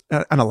you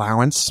an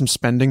allowance, some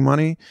spending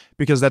money,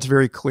 because that's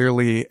very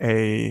clearly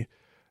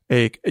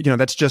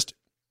that's just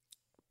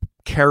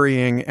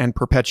carrying and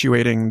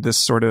perpetuating this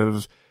sort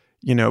of,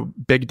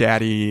 big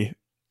daddy,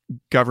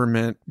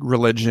 government,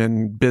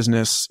 religion,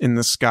 business in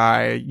the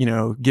sky,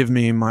 give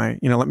me my,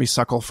 let me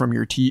suckle from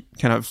your teat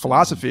kind of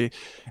philosophy,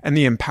 and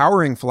the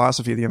empowering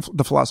philosophy,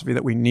 the philosophy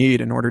that we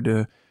need in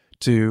order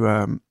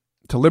to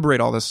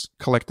liberate all this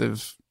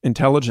collective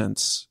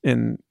intelligence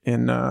in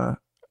a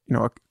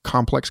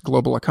complex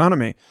global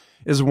economy,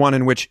 is one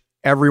in which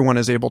everyone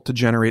is able to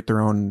generate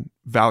their own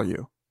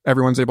value.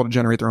 Everyone's able to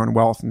generate their own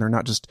wealth, and they're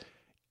not just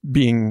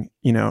being,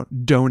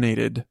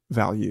 donated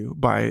value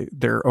by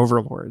their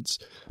overlords.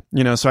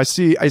 So I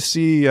see,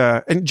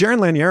 and Jaron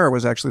Lanier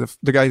was actually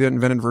the guy that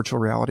invented virtual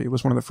reality.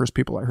 Was one of the first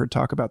people I heard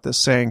talk about this,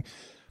 saying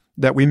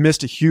that we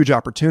missed a huge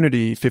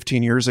opportunity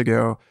 15 years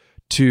ago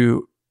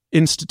to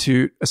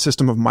institute a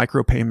system of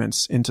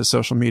micropayments into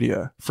social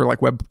media for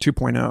like Web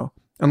 2.0.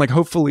 And like,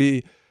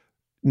 hopefully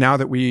now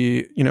that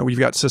we've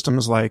got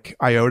systems like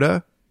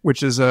IOTA,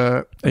 which is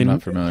I'm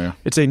not familiar.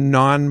 It's a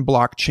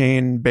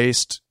non-blockchain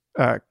based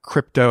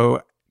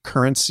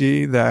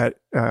cryptocurrency that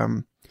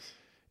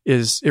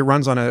it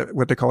runs on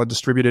what they call a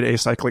distributed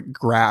acyclic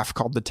graph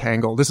called the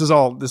Tangle. This is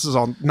all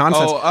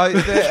nonsense.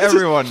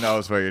 Everyone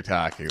knows what you're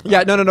talking about.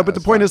 Yeah, no. But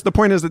the point is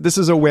that this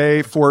is a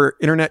way for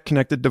internet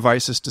connected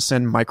devices to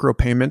send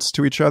micropayments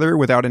to each other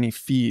without any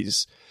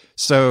fees.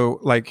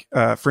 So, like,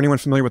 for anyone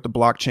familiar with the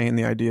blockchain,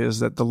 the idea is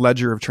that the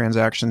ledger of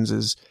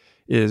transactions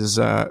is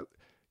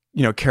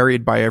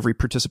carried by every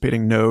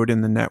participating node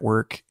in the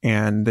network,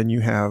 and then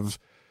you have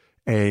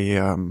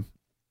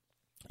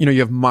you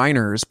have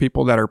miners,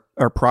 people that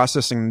are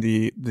processing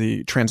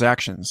the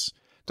transactions,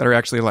 that are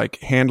actually like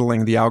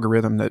handling the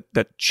algorithm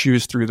that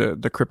chews through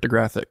the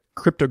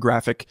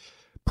cryptographic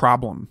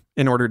problem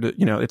in order to,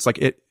 it's like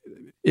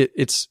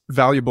it's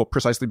valuable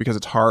precisely because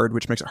it's hard,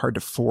 which makes it hard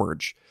to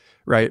forge,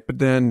 right? But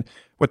then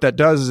what that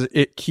does is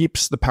it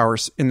keeps the power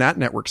in that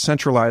network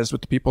centralized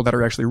with the people that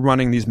are actually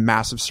running these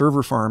massive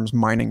server farms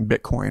mining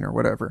Bitcoin or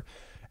whatever.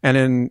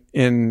 And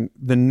in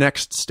the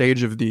next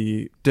stage of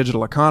the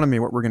digital economy,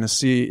 what we're going to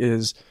see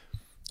is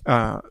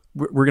we're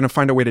going to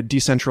find a way to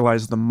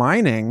decentralize the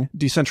mining,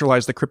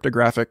 decentralize the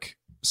cryptographic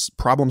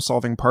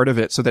problem-solving part of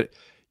it, so that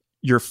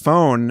your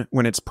phone,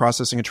 when it's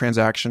processing a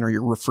transaction, or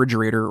your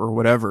refrigerator or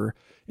whatever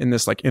in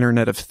this like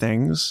Internet of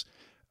Things,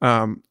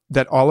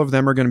 that all of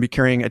them are going to be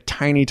carrying a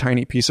tiny,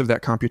 tiny piece of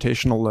that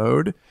computational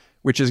load,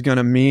 which is going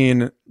to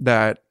mean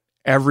that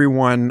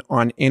everyone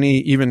on any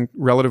even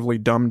relatively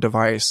dumb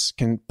device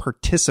can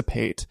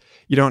participate.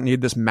 You don't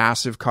need this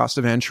massive cost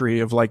of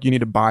entry of like, you need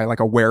to buy like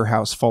a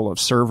warehouse full of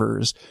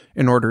servers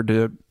in order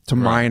to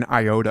mine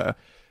IOTA.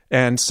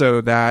 And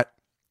so that,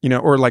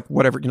 or like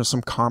whatever,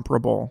 some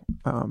comparable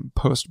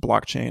post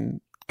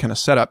blockchain kind of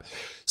setup.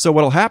 So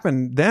what'll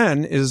happen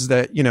then is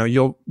that,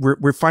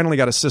 we're finally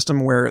got a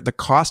system where the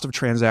cost of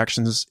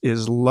transactions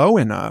is low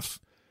enough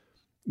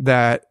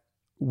that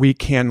we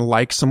can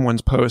like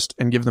someone's post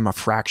and give them a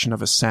fraction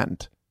of a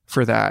cent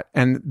for that.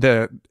 And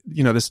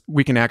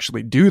we can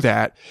actually do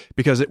that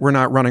because we're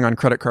not running on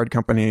credit card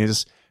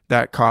companies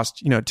that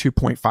cost,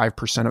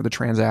 2.5% of the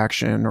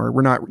transaction, or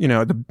we're not,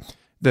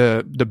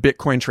 the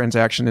Bitcoin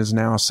transaction is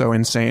now so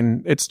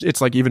insane. It's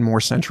like even more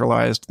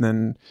centralized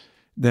than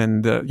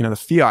the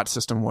fiat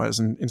system was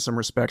in some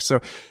respects.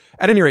 So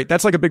at any rate,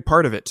 that's like a big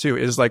part of it too,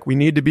 is like, we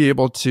need to be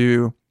able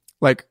to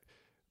like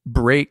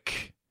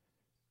break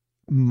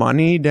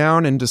money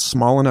down into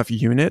small enough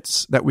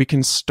units that we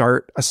can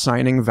start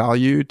assigning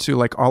value to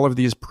like all of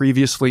these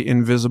previously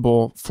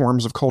invisible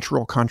forms of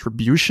cultural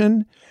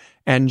contribution,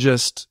 and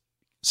just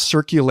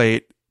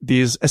circulate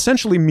these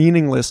essentially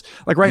meaningless,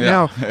 like right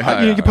now,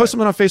 you can post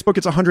something on Facebook,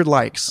 it's 100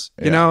 likes,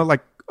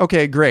 like,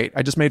 okay, great.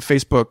 I just made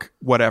Facebook,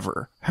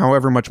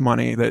 however much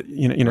money that,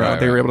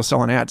 they were able to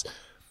sell on ads.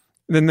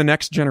 Then the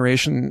next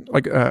generation,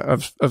 like,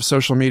 of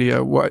social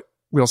media, what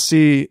we'll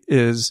see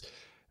is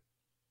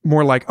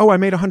more like, oh, I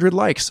made 100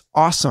 likes.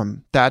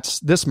 Awesome.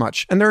 That's this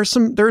much. And there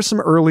are some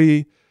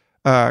early,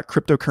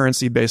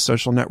 cryptocurrency based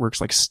social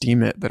networks like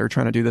Steemit that are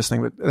trying to do this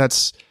thing, but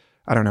that's,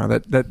 I don't know,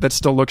 that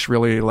still looks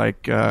really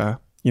like,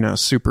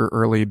 super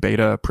early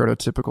beta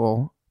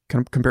prototypical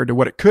compared to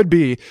what it could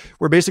be,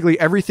 where basically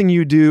everything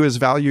you do is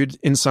valued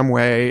in some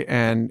way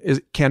and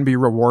can be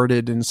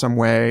rewarded in some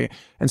way.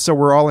 And so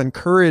we're all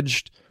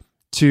encouraged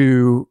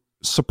to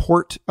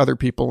support other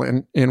people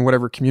in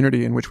whatever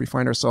community in which we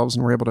find ourselves.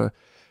 And we're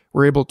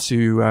able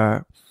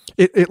to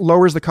it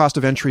lowers the cost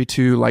of entry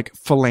to like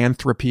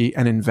philanthropy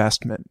and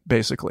investment,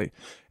 basically.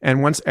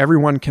 And once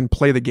everyone can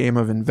play the game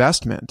of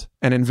investment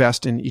and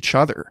invest in each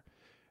other,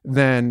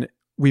 then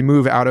we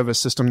move out of a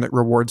system that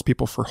rewards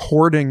people for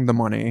hoarding the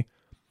money,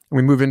 and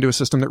we move into a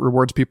system that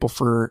rewards people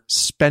for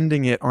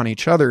spending it on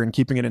each other and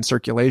keeping it in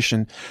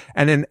circulation.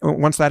 And then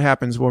once that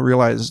happens, we'll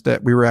realize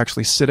that we were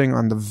actually sitting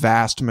on the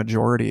vast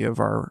majority of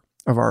our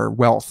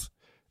wealth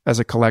as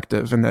a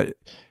collective, and that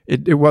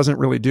it wasn't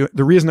really the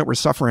reason that we're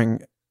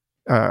suffering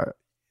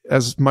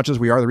as much as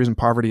we are, the reason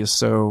poverty is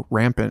so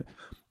rampant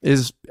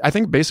is, I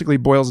think, basically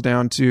boils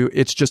down to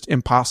it's just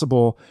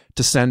impossible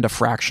to send a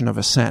fraction of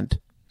a cent.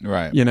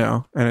 Right.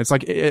 And it's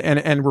like,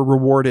 and we're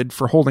rewarded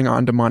for holding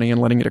on to money and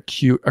letting it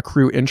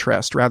accrue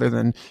interest rather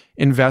than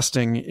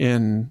investing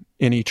in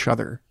each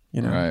other.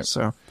 you know. Right.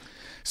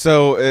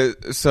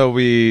 So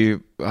we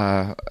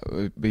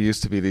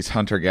used to be these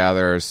hunter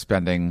gatherers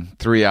spending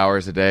 3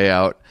 hours a day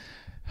out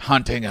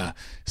hunting a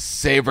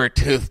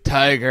saber-toothed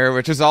tiger,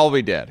 which is all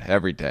we did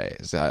every day.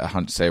 Is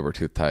hunt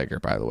saber-toothed tiger.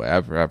 By the way,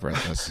 I've read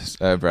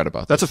this. I've read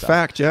about that's this a stuff.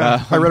 fact.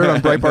 Yeah, I read it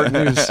on Breitbart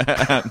News.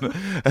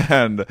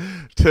 and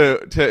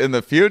to in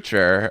the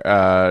future,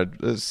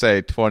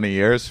 say 20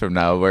 years from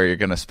now, where you're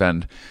going to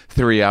spend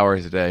 3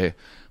 hours a day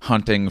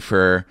hunting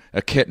for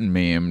a kitten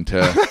meme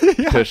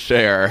to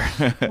share.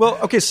 Well,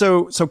 okay,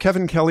 so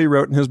Kevin Kelly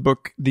wrote in his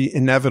book The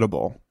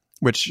Inevitable,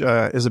 which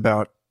is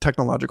about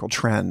technological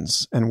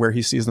trends and where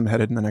he sees them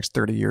headed in the next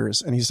 30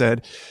 years. And he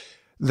said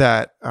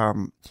that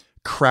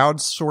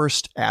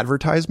crowdsourced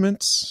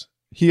advertisements,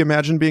 he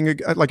imagined being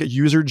like a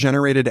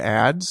user-generated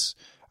ads.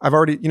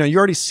 You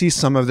already see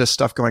some of this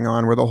stuff going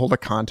on where they'll hold a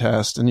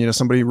contest and,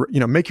 somebody,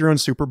 make your own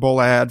Super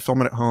Bowl ad,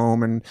 film it at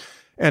home,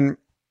 and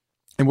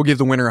we'll give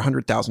the winner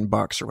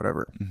 $100,000 or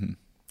whatever.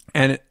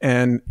 Mm-hmm.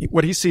 And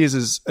what he sees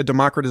is a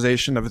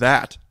democratization of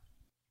that,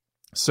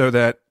 so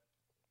that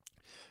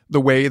the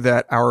way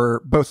that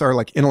both our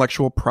like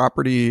intellectual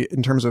property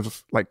in terms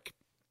of like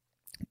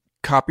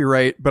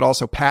copyright, but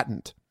also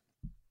patent,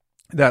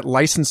 that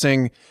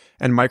licensing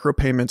and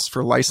micropayments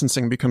for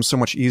licensing becomes so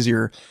much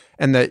easier,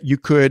 and that you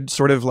could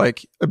sort of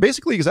like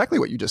basically exactly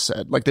what you just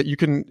said, like that you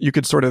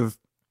could sort of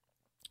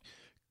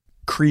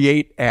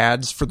create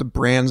ads for the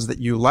brands that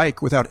you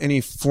like without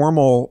any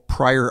formal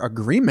prior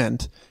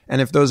agreement.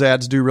 And if those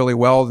ads do really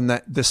well, then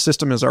that the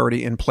system is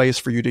already in place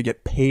for you to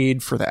get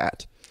paid for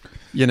that.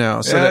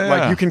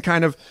 Like you can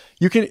kind of,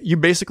 you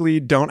basically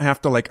don't have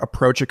to like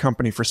approach a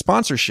company for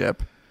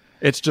sponsorship.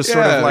 It's just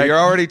sort of like, you're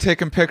already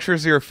taking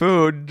pictures of your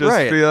food. Just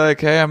right. Be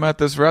like, hey, I'm at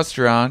this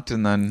restaurant,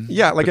 and then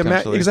like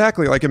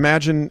exactly. Like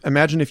imagine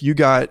if you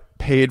got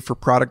paid for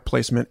product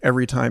placement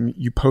every time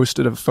you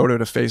posted a photo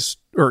to to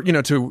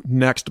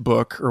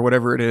Nextbook or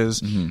whatever it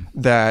is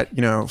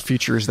that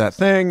features that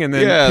thing, and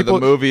then the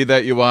movie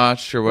that you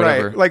watch or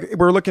whatever. Right. Like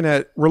we're looking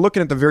at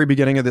the very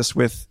beginning of this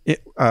with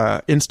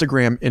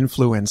Instagram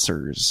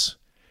influencers.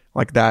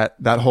 Like that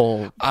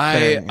whole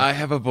thing. I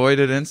have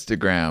avoided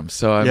Instagram,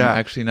 so I'm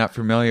actually not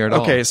familiar at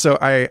all. Okay, so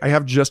I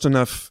have just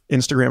enough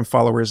Instagram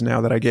followers now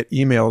that I get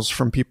emails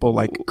from people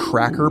like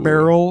Cracker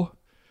Barrel.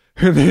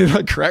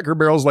 Cracker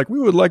Barrel's like,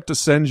 we would like to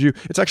send you.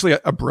 It's actually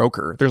a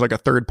broker. There's like a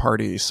third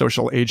party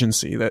social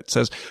agency that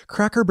says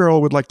Cracker Barrel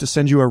would like to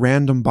send you a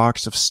random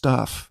box of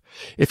stuff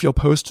if you'll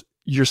post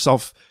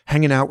yourself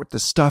hanging out with the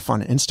stuff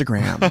on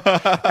Instagram.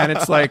 And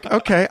it's like,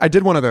 okay, I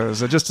did one of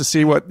those just to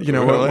see what, really?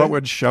 what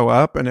would show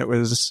up. And it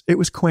was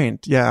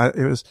quaint. Yeah.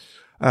 It was,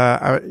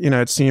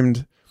 it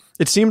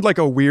seemed like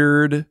a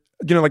weird,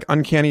 like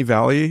Uncanny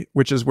Valley,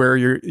 which is where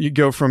you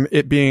go from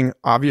it being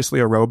obviously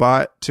a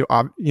robot to,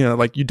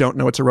 like you don't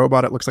know it's a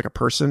robot. It looks like a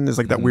person. Is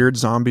like that weird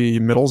zombie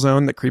middle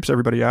zone that creeps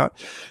everybody out.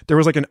 There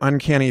was like an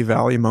Uncanny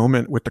Valley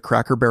moment with the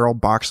Cracker Barrel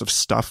box of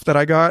stuff that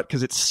I got,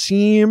 because it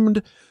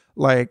seemed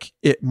like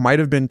it might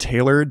have been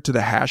tailored to the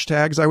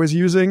hashtags I was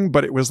using,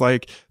 but it was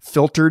like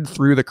filtered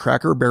through the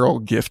Cracker Barrel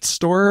gift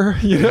store,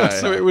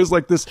 So it was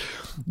like this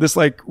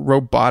like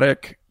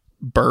robotic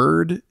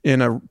bird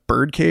in a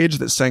bird cage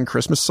that sang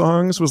Christmas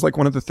songs was like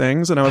one of the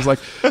things. And I was like,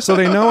 so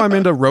they know I'm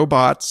into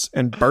robots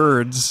and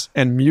birds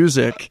and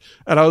music.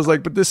 And I was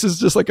like, but this is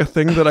just like a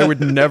thing that I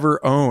would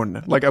never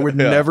own. Like I would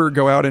never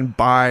go out and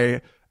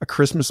buy a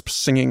Christmas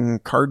singing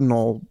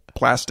cardinal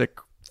plastic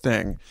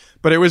thing.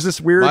 But it was this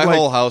weird. My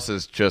whole house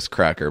is just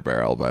Cracker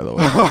Barrel, by the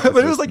way.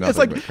 But it was like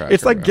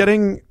it's like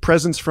getting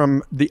presents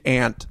from the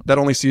aunt that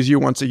only sees you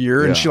once a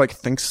year, and she like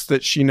thinks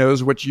that she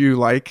knows what you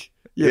like.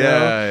 You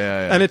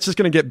know? And it's just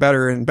going to get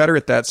better and better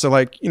at that. So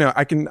like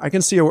I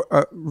can see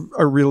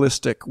a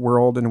realistic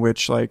world in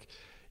which like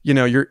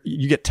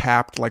you get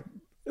tapped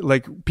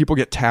like people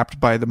get tapped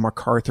by the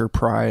MacArthur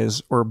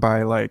Prize or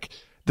by like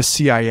the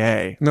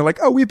CIA, and they're like,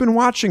 oh, we've been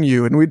watching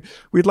you, and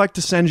we'd like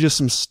to send you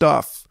some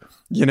stuff,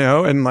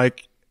 and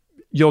like.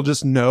 You'll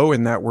just know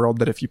in that world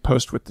that if you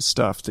post with the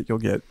stuff that you'll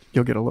get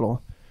a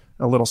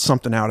little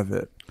something out of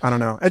it. I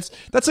don't know. It's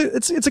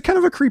a kind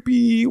of a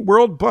creepy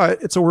world,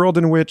 but it's a world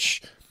in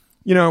which,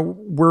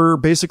 we're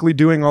basically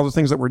doing all the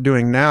things that we're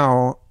doing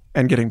now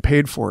and getting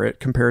paid for it,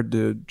 compared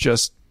to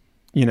just,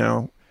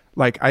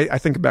 like I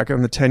think back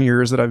on the 10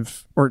 years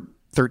or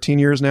 13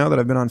 years now that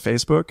I've been on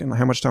Facebook, and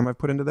how much time I've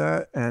put into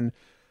that, and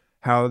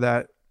how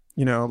that,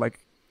 like,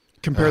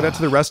 compare that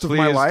to the rest of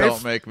my life.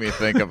 Don't make me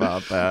think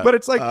about that. But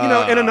it's like,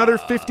 in another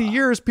 50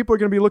 years, people are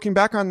going to be looking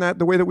back on that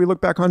the way that we look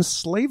back on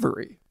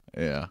slavery.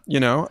 Yeah.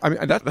 I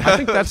mean, I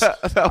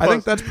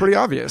think that's pretty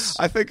obvious.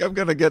 I think I'm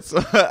going to get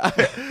some,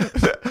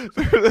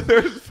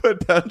 there's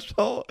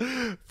potential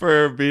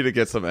for me to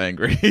get some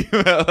angry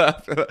email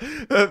after that.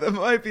 That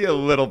might be a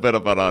little bit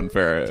of an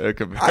unfair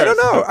comparison. I don't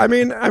know. I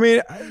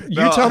mean,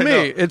 you tell me.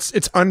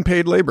 It's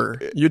unpaid labor.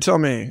 You tell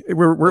me.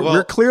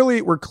 We're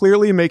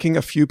clearly making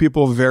a few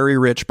people very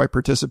rich by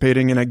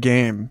participating in a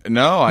game.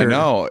 No, I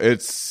know.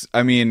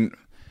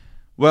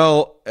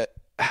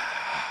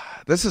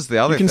 This is the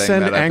other You can thing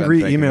send that I've been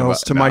angry thinking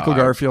emails about. to No,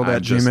 michaelgarfield I'm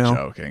at just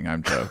gmail.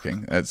 I'm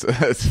joking.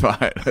 It's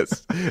fine.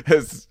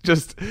 It's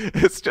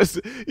just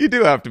you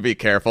do have to be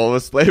careful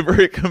with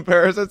slavery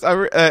comparisons.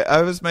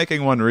 I was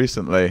making one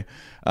recently.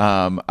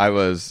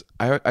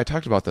 I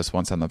talked about this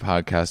once on the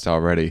podcast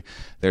already.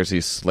 There's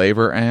these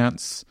slaver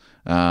ants.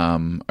 Are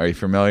you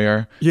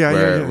familiar? Yeah.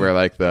 Where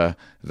like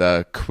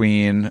the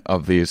queen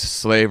of these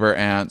slaver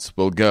ants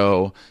will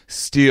go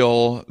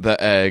steal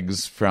the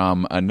eggs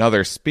from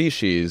another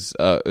species,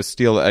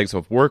 steal the eggs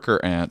of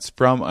worker ants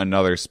from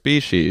another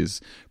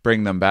species,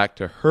 bring them back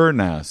to her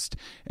nest,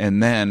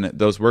 and then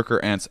those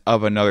worker ants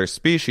of another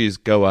species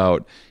go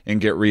out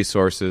and get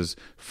resources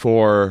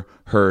for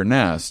her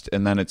nest,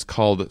 and then it's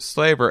called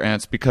slaver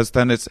ants because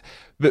then it's.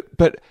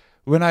 But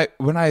when I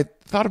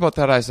thought about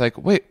that, I was like,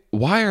 wait,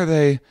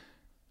 why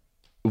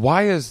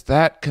is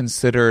that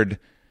considered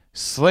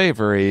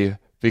slavery?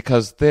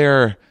 Because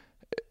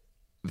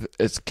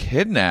it's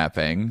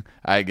kidnapping,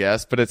 I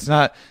guess, but it's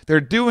not. They're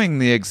doing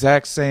the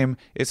exact same.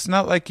 It's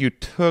not like you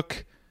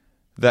took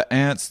the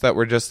ants that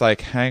were just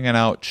like hanging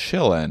out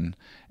chilling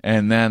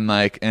and then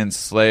like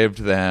enslaved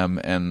them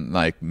and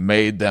like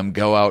made them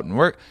go out and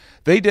work.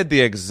 They did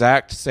the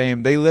exact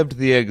same. They lived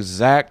the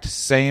exact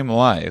same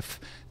life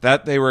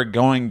that they were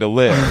going to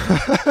live.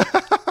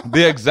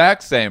 The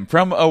exact same.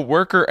 From a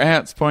worker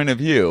ant's point of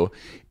view,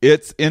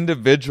 its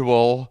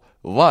individual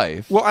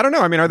life. Well, I don't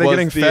know. I mean, are they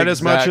getting fed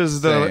as much as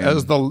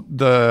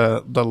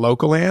the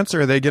local ants,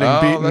 or are they getting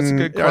beaten? That's a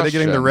good are they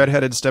getting the question.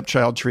 redheaded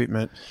stepchild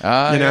treatment?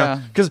 Yeah.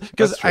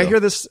 Because I hear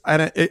this,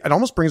 and it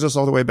almost brings us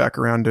all the way back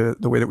around to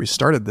the way that we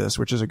started this,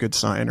 which is a good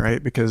sign,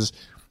 right? Because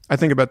I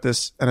think about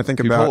this, and I think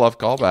People about love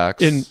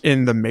callbacks.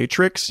 in the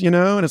Matrix,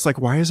 and it's like,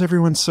 why is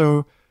everyone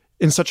so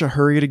in such a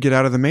hurry to get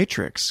out of the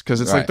Matrix?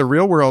 Because it's like the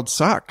real world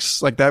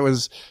sucks. Like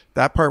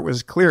that part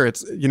was clear.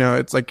 It's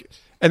it's like,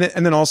 and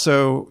then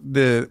also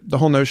the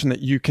whole notion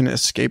that you can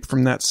escape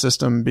from that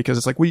system because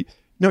it's like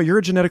you're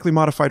a genetically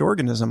modified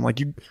organism.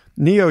 Like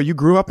you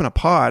grew up in a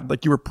pod.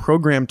 Like you were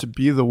programmed to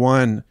be the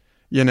one.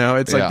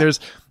 It's like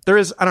there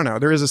is I don't know.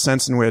 There is a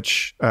sense in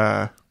which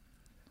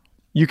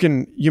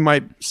you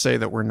might say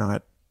that we're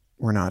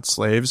not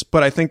slaves,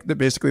 but I think that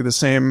basically the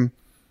same.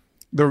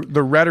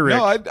 The rhetoric.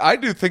 No, I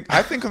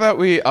think that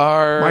we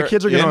are My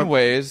kids are in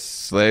ways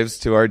slaves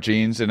to our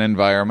genes and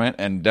environment,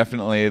 and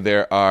definitely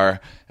there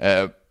are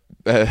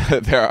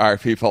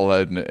people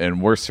in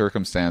worse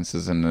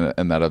circumstances and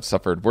that have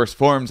suffered worse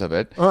forms of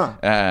it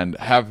and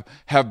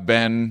have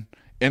been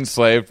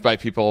enslaved by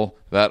people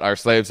that are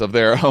slaves of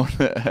their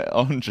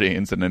own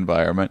genes and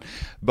environment.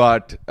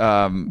 But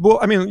well,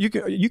 I mean,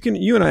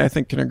 you and I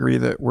think can agree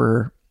that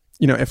we're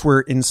if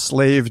we're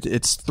enslaved,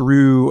 it's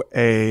through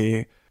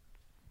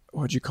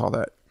what would you call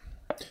that?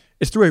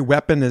 It's through a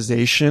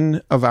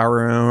weaponization of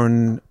our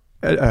own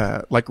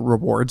like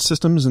reward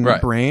systems in the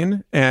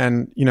brain.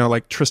 And,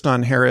 like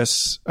Tristan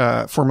Harris,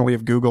 formerly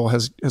of Google,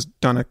 has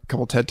done a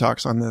couple TED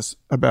Talks on this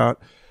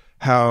about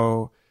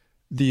how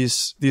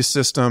these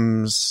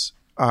systems,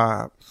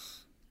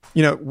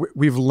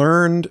 we've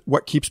learned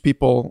what keeps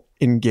people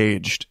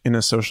engaged in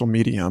a social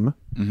medium,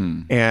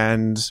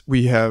 and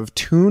we have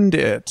tuned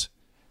it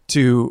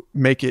to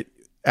make it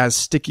as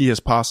sticky as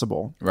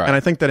possible. Right. And I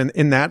think that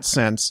in that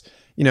sense,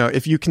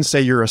 if you can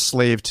say you're a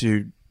slave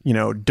to,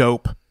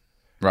 dope,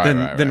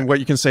 then what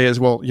you can say is,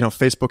 well,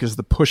 Facebook is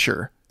the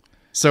pusher.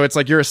 So it's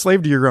like you're a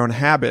slave to your own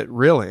habit,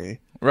 really.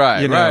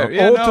 Right.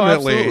 Yeah,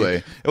 ultimately.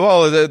 Absolutely.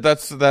 Well,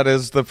 that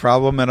is the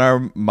problem in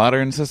our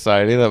modern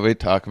society that we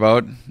talk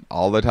about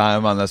all the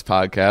time on this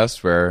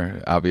podcast,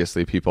 where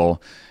obviously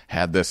people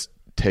had this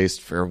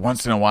taste for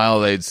once in a while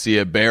they'd see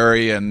a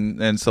berry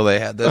and so they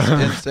had this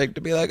instinct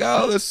to be like,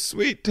 oh, this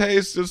sweet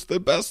taste is the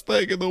best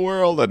thing in the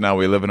world. And now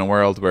we live in a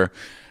world where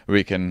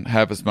we can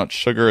have as much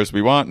sugar as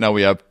we want. Now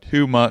we have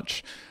too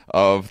much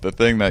of the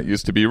thing that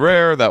used to be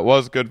rare that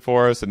was good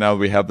for us, and now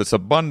we have this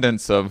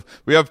abundance of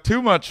we have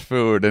too much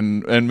food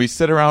and we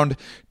sit around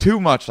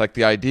too much. Like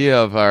the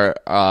idea of our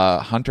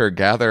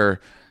hunter-gatherer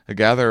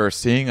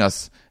seeing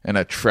us in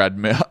a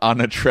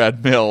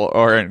treadmill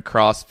or in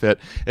CrossFit.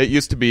 It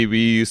used to be we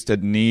used to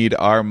need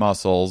our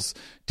muscles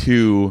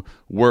to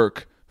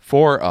work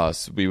for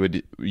us. We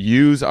would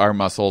use our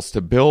muscles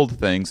to build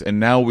things, and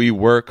now we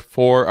work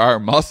for our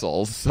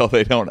muscles so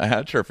they don't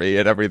atrophy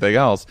and everything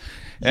else.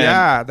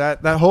 And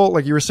that whole,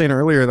 like you were saying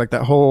earlier, like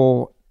that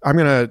whole I'm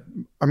gonna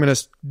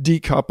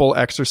decouple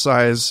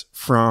exercise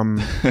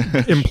from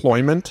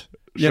employment.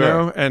 You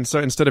know, and so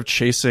instead of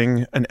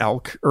chasing an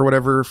elk or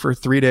whatever for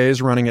 3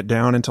 days, running it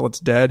down until it's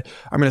dead,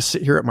 I'm going to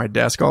sit here at my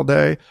desk all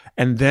day,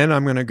 and then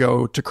I'm going to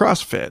go to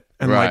CrossFit,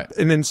 And Right.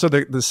 and then so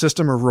the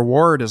system of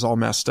reward is all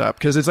messed up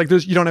because it's like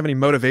you don't have any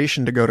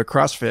motivation to go to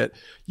CrossFit.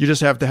 You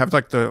just have to have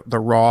like the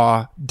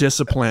raw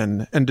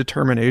discipline and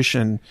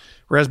determination.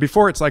 Whereas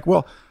before it's like,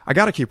 well, I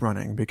got to keep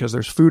running because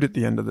there's food at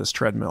the end of this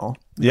treadmill.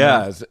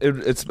 Yeah,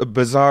 it's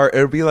bizarre.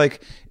 It would be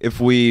like if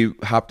we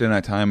hopped in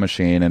a time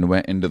machine and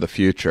went into the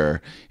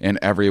future and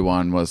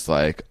everyone was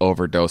like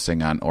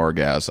overdosing on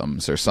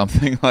orgasms or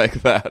something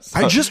like that. So,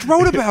 I just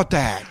wrote about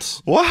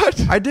that. What?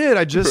 I did.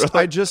 I just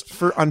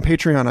on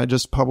Patreon, I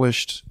just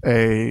published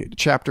a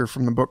chapter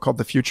from the book called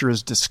 "The Future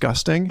Is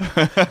Disgusting,"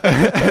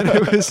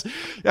 and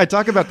I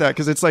talk about that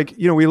because it's like,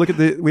 we look at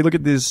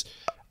this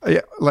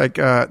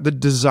the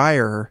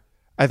desire.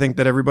 I think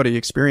that everybody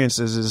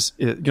experiences is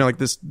like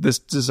this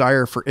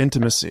desire for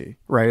intimacy,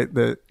 right?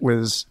 That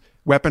was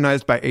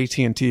weaponized by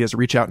AT&T as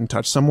reach out and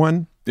touch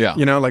someone. Yeah.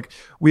 Like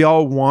we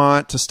all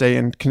want to stay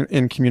in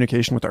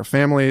communication with our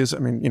families. I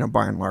mean,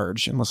 by and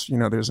large, unless,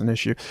 there's an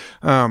issue.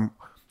 I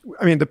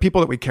mean, the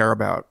people that we care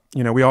about,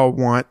 we all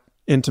want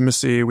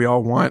intimacy. We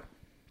all want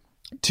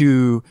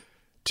to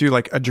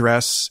like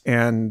address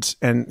and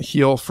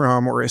heal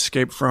from or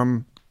escape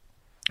from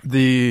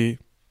the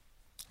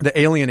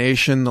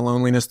alienation, the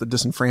loneliness, the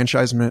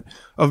disenfranchisement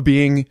of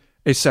being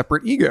a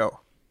separate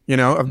ego,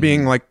 of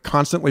being like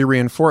constantly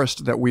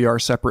reinforced that we are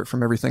separate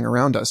from everything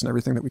around us and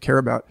everything that we care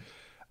about.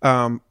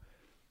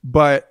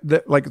 But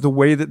the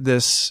way that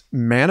this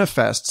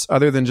manifests,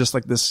 other than just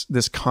like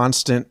this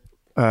constant,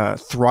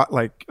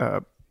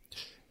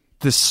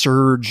 this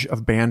surge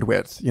of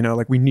bandwidth,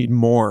 like we need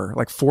more,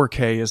 like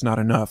 4K is not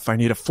enough. I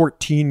need a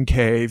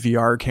 14K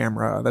VR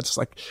camera. That's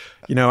like,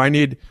 I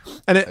need,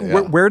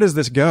 where does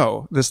this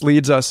go? This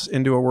leads us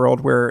into a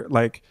world where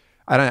like,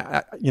 in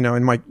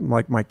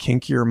my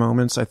kinkier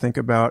moments, I think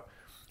about,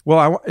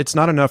 well, it's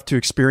not enough to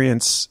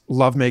experience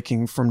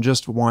lovemaking from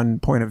just one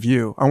point of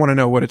view. I want to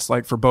know what it's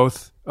like for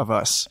both of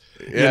us,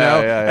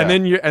 Yeah.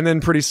 And then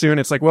pretty soon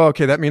it's like, well,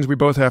 okay, that means we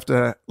both have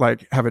to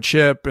like have a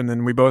chip, and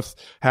then we both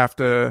have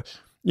to,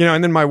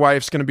 and then my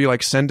wife's going to be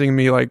like sending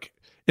me like,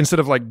 instead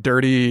of like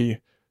dirty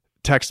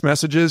text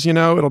messages,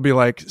 it'll be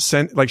like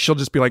she'll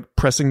just be like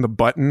pressing the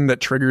button that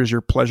triggers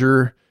your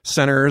pleasure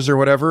centers or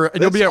whatever.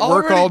 And you'll be at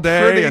work all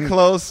day. Pretty and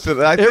close to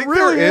that. I think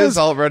really there is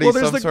already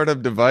some sort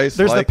of device.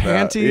 There's like the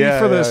panty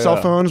that. for the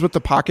cell phones with the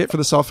pocket for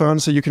the cell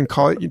phone, so you can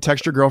call it. You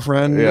text your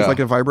girlfriend with like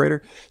a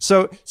vibrator.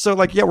 So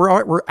like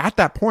we're at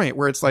that point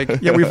where it's like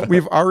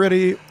we've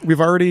already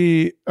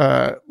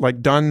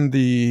like done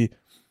the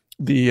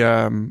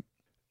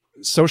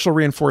social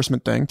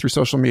reinforcement thing through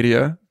social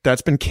media.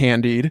 That's been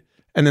candied.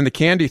 And then the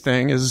candy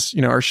thing is,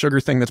 our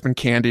sugar thing that's been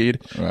candied.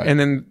 Right. And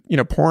then,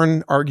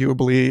 porn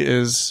arguably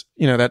is,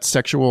 that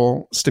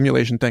sexual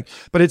stimulation thing.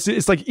 But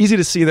it's like easy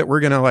to see that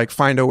we're going to like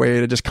find a way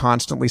to just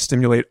constantly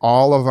stimulate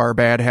all of our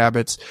bad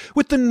habits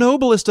with the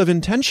noblest of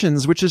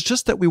intentions, which is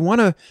just that we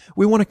want to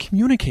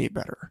communicate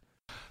better.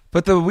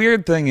 But the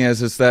weird thing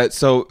is that,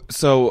 so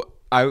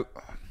I,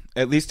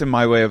 at least in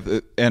my way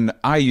of, and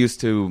I used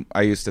to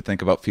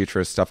think about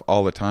futurist stuff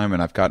all the time, and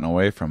I've gotten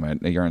away from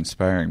it. You're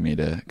inspiring me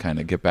to kind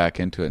of get back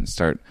into it and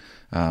start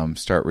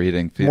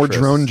reading futurist more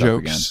drone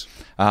stuff jokes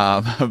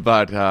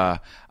again.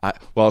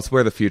 Well, it's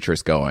where the future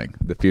is going.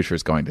 The future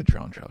is going to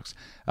drone jokes.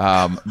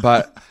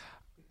 But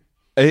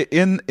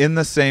in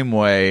the same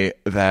way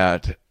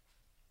that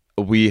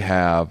we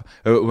have,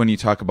 when you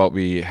talk about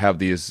we have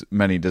these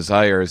many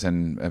desires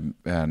and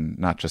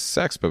not just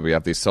sex, but we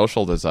have these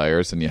social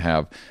desires, and you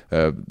have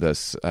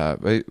this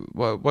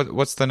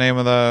what's the name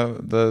of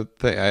the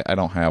thing? I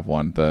don't have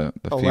one. The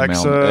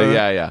Alexa.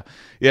 Female.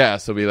 Yeah.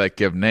 So we like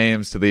give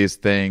names to these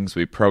things.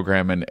 We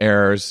program in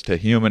errors to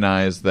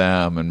humanize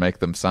them and make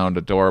them sound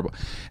adorable.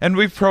 And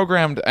we've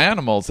programmed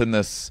animals in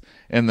this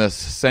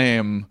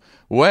same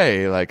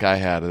way. Like I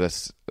had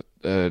this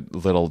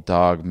little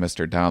dog,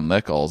 Mr. Don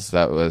Nichols,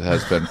 that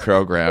has been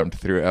programmed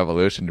through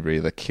evolution to be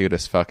the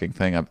cutest fucking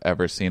thing I've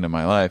ever seen in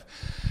my life.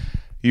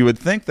 You would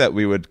think that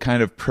we would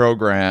kind of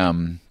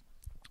program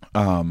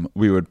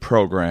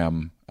artificial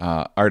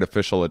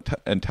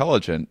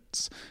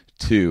intelligence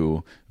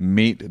to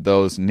meet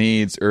those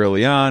needs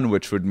early on,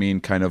 which would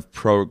mean kind of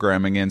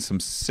programming in some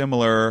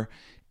similar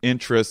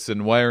interests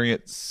and wiring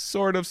it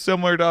sort of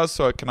similar to us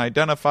so it can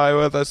identify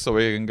with us, so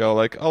we can go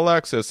like,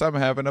 Alexis, I'm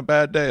having a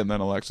bad day, and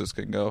then Alexis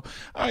can go,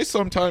 I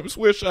sometimes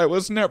wish I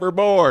was never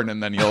born,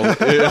 and then you'll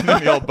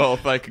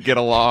both like get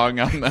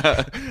along on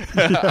that.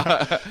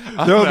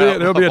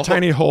 There'll be a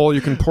tiny hole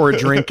you can pour a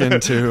drink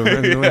into,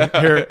 and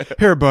like,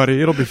 here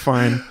buddy, it'll be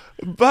fine.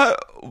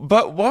 But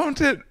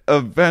won't it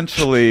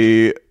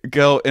eventually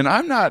go? And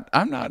I'm not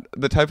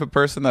the type of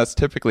person that's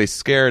typically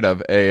scared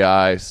of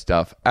AI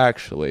stuff,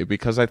 actually,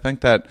 because I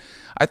think that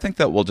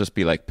we'll just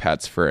be like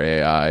pets for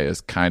AI is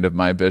kind of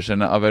my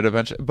vision of it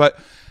eventually. But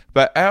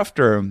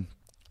after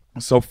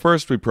So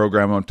first we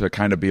program them to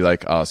kind of be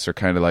like us, or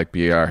kind of like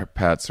be our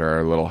pets or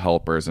our little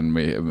helpers,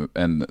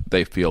 and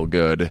they feel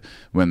good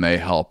when they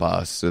help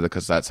us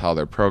because that's how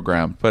they're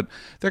programmed. But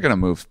they're going to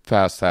move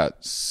past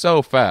that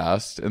so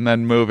fast, and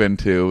then move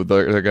into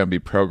they're going to be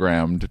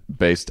programmed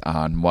based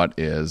on what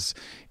is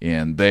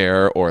in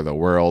their or the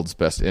world's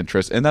best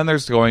interest. And then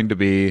there's going to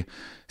be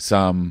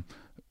some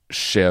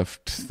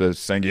shift, the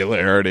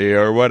singularity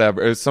or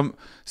whatever, some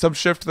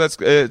shift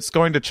it's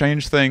going to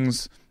change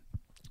things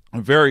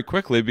very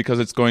quickly, because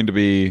it's like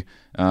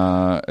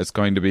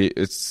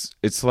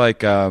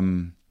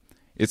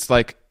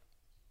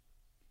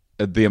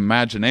the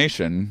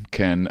imagination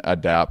can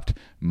adapt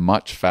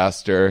much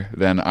faster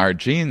than our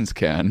genes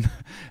can,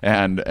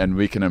 and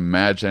we can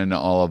imagine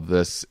all of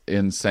this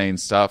insane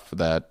stuff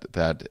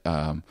that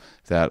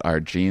our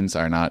genes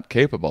are not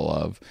capable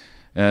of.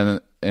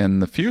 And in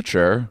the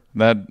future,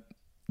 that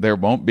there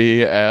won't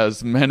be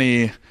as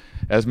many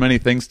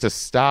things to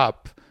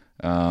stop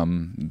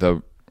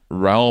the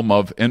realm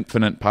of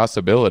infinite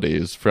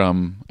possibilities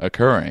from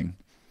occurring.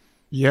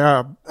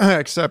 Yeah,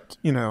 except,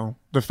 the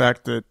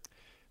fact that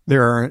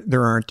there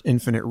aren't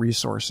infinite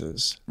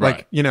resources.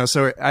 Right. Like,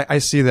 so I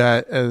see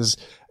that as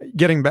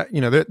getting back,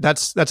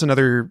 that's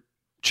another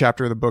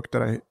chapter of the book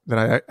that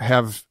I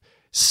have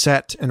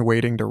set and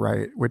waiting to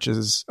write, which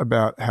is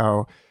about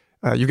how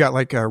you've got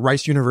like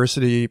Rice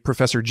University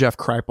professor Jeff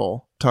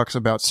Kripal talks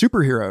about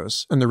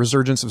superheroes and the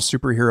resurgence of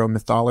superhero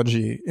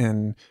mythology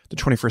in the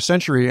 21st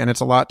century. And it's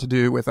a lot to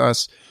do with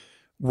us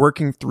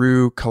working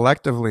through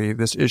collectively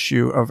this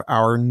issue of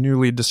our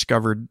newly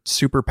discovered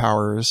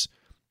superpowers,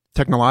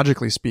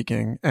 technologically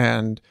speaking,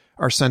 and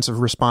our sense of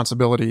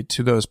responsibility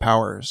to those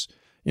powers.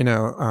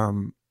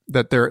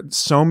 That there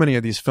so many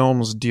of these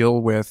films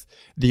deal with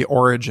the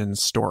origin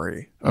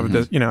story of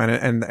this,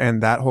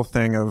 and that whole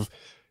thing of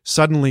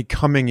suddenly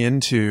coming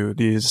into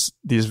these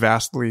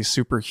vastly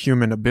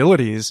superhuman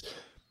abilities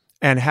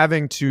and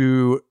having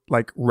to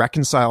like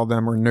reconcile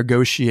them or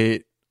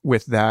negotiate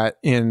with that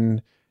in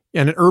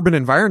an urban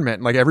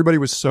environment. Like everybody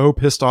was so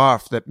pissed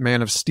off that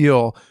Man of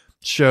Steel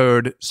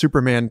showed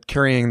Superman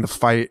carrying the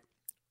fight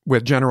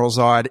with General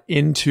Zod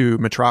into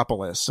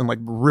Metropolis and like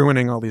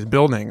ruining all these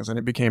buildings. And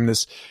it became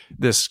this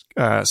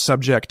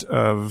subject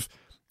of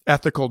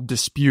ethical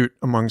dispute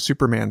among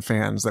Superman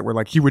fans that were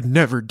like, he would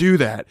never do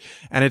that.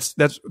 And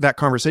that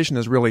conversation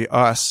is really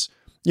us,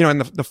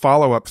 and the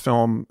follow-up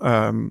film,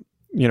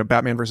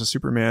 Batman versus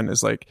Superman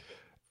is like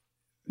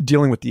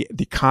dealing with the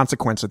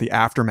consequence of the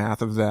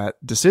aftermath of that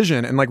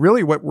decision. And like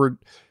really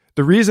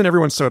the reason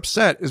everyone's so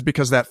upset is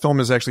because that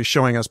film is actually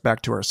showing us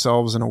back to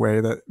ourselves in a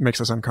way that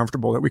makes us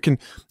uncomfortable, that we can,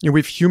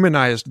 we've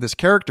humanized this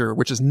character,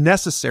 which is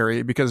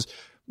necessary because,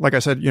 like I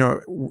said,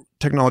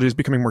 technology is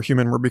becoming more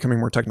human. We're becoming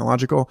more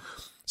technological.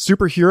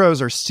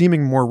 Superheroes are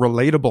seeming more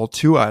relatable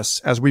to us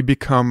as we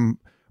become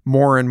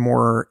more and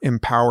more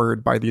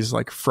empowered by these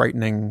like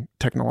frightening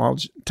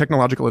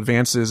technological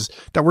advances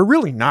that we're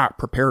really not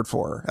prepared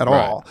for at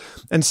all.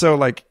 And so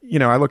like,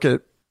 I look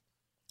at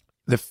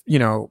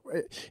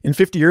in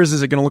 50 years,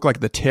 is it going to look like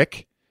The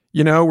Tick,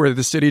 where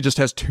the city just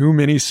has too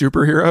many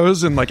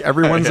superheroes and like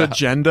everyone's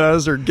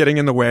agendas are getting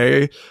in the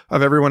way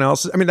of everyone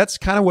else? I mean, that's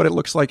kind of what it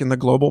looks like in the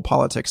global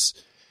politics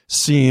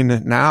scene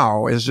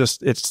now. It's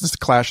this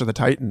clash of the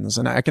titans.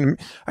 And I can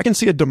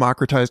see a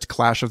democratized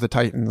clash of the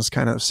titans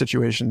kind of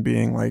situation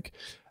being like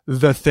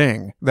the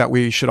thing that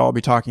we should all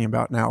be talking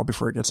about now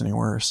before it gets any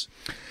worse.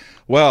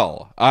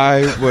 Well,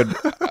 I would.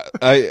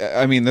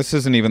 I mean, this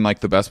isn't even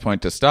like the best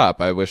point to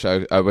stop. I wish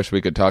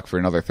we could talk for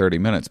another 30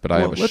 minutes, but I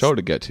have a show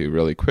to get to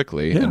really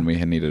quickly, and we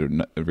need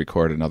to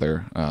record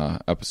another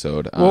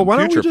episode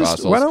on future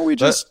fossils. Why don't we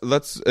just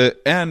let's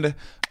end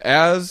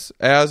as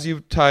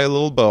you tie a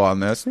little bow on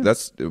this.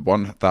 That's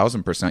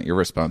 1,000% your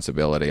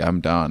responsibility.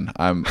 I'm done.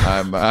 I'm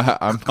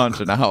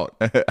punching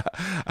out.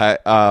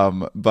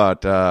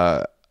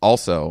 But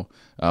also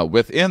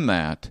within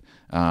that,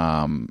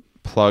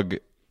 plug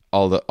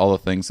all the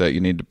things that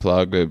you need to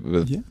plug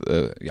with.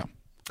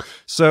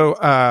 So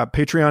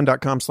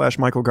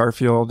patreon.com/Michael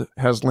Garfield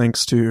has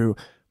links to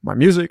my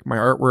music, my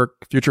artwork,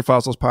 Future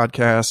Fossils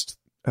podcast,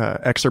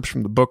 excerpts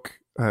from the book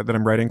that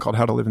I'm writing called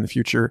How to Live in the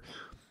Future.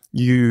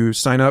 You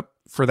sign up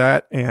for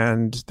that,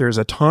 and there's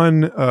a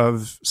ton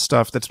of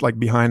stuff that's like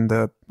behind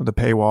the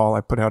paywall.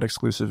 I put out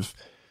exclusive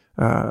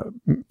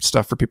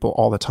stuff for people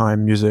all the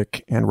time,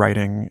 music and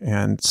writing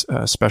and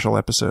special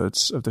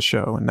episodes of the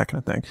show and that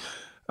kind of thing.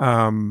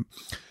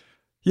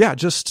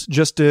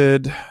 Just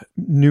did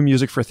new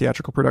music for a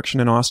theatrical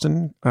production in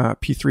Austin,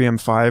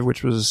 P3M5,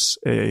 which was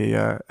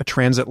a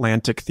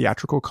transatlantic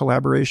theatrical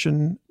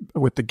collaboration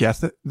with the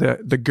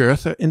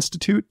Goethe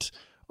Institute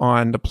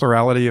on the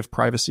plurality of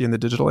privacy in the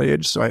digital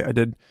age. So I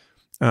did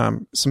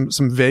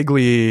some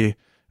vaguely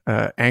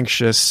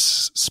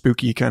anxious,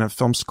 spooky kind of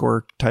film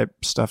score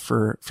type stuff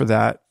for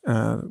that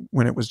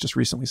when it was just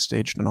recently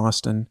staged in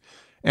Austin.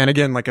 And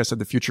again, like I said,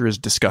 The Future is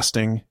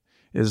Disgusting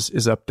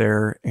is up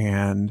there,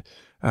 and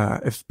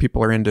if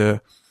people are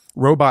into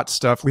robot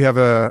stuff, we have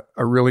a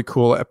really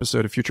cool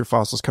episode of Future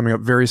Fossils coming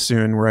up very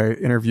soon where I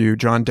interview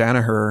John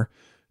Danaher,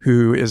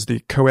 who is the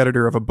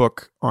co-editor of a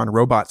book on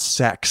robot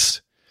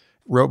sex.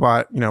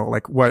 Robot,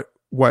 like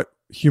what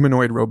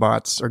humanoid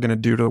robots are going to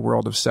do to the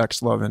world of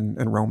sex, love,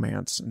 and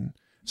romance and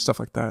stuff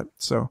like that.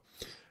 So,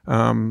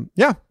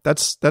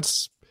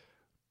 that's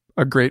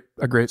a great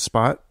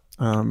spot.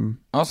 Awesome.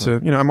 So,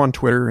 I'm on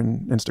Twitter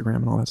and Instagram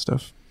and all that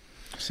stuff.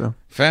 So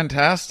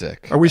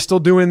fantastic. Are we still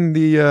doing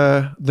the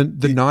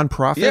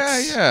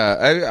nonprofits?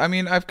 Yeah. I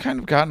mean, I've kind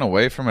of gotten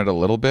away from it a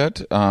little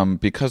bit,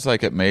 because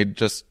like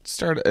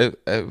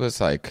it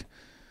was like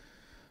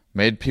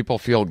made people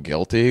feel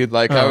guilty.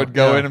 Like I would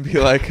go in and be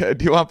like,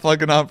 do you want to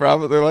plug a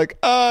nonprofit? They're like,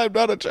 oh, I'm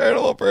not a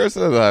charitable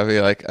person. And I'd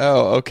be like,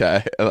 oh,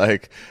 okay.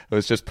 Like it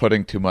was just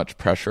putting too much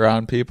pressure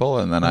on people.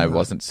 And then I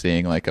wasn't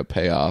seeing like a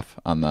payoff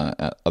on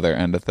the other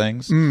end of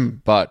things.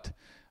 But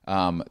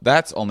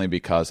that's only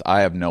because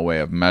I have no way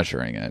of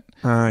measuring it.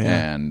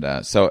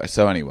 And so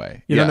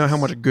anyway. You don't know how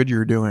much good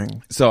you're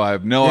doing. So I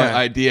have no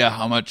idea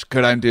how much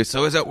good I'm doing.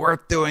 So is it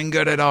worth doing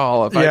good at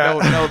all if I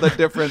don't know the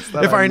difference?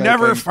 That if I'm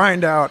never making?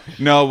 Find out.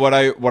 No, what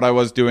I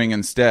was doing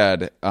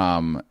instead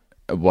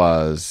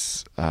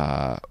was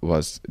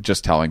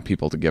just telling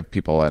people to give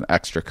people an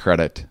extra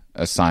credit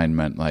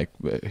assignment, like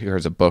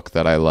here's a book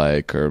that I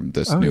like, or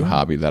this new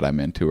hobby that I'm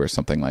into, or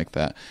something like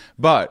that.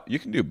 But you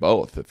can do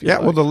both if you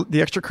like. Well,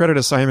 the extra credit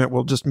assignment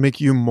will just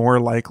make you more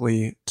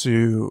likely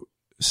to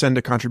send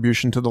a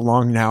contribution to the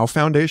Long Now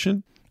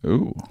Foundation.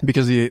 Ooh.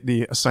 Because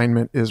the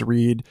assignment is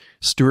read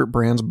Stuart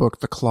Brand's book,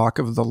 The Clock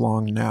of the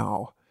Long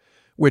Now,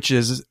 which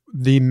is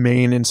the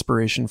main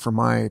inspiration for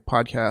my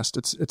podcast.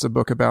 It's a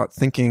book about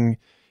thinking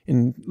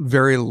in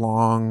very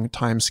long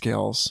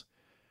timescales,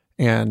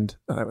 and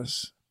I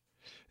was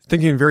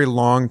thinking in very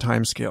long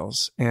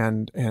timescales,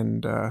 and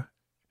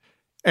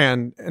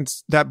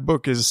that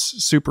book is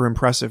super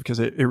impressive because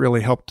it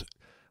really helped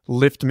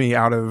lift me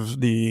out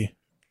of the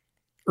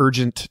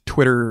urgent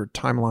Twitter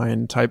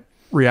timeline type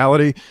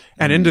reality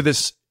and into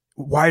this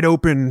wide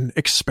open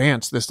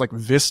expanse, this like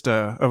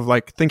vista of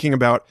like thinking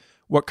about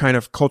what kind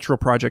of cultural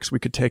projects we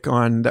could take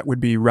on that would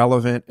be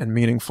relevant and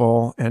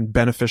meaningful and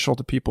beneficial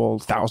to people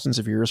thousands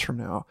of years from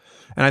now.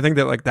 And I think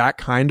that like that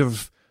kind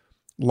of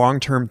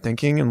long-term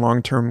thinking and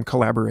long-term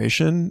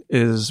collaboration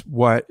is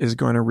what is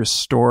going to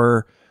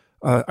restore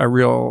a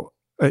real,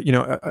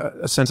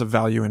 a sense of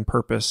value and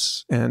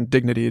purpose and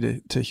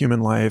dignity to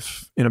human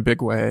life in a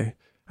big way.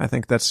 I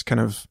think that's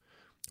kind of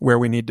where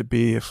we need to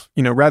be, if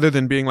rather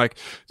than being like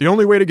the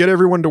only way to get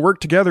everyone to work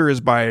together is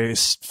by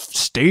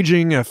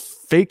staging a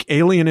fake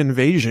alien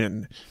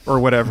invasion or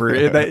whatever.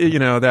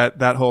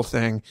 that whole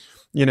thing.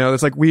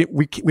 It's like we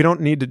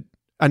don't need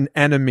an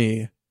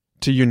enemy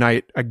to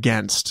unite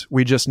against.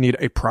 We just need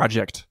a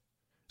project.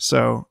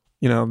 So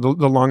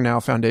the Long Now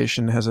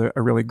Foundation has a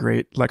really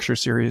great lecture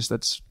series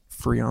that's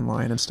free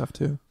online and stuff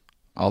too.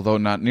 Although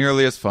not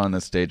nearly as fun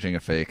as staging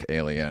a fake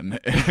alien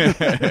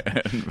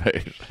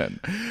invasion.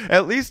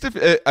 At least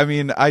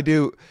I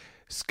do.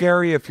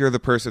 Scary if you're the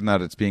person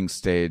that it's being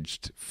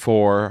staged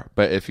for,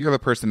 but if you're the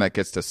person that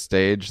gets to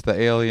stage the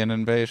alien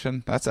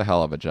invasion, that's a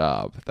hell of a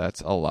job.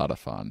 That's a lot of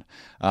fun.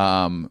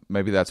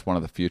 Maybe that's one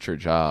of the future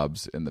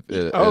jobs in the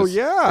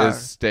is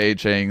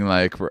staging,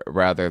 like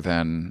rather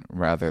than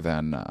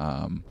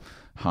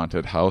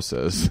haunted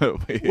houses.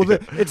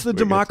 It's the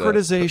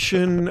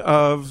democratization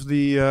of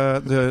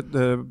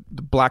the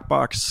black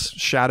box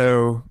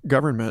shadow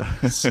government.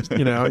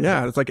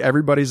 It's like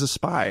everybody's a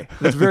spy.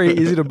 It's very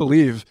easy to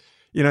believe.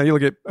 You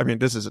look at,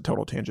 this is a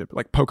total tangent, but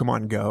like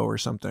Pokemon Go or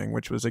something,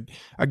 which was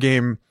a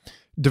game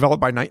developed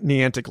by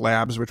Niantic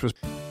Labs, which was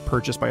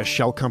purchased by a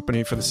shell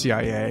company for the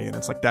CIA. And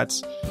it's like,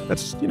 that's a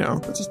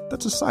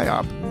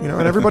psyop,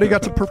 and everybody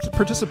got to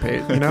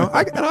participate, and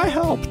I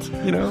helped,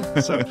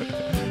 so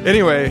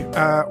anyway,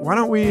 why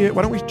don't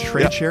we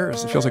trade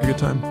shares? It feels like a good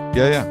time.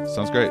 Yeah.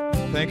 Sounds great.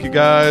 Thank you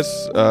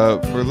guys,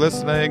 for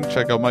listening.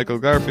 Check out Michael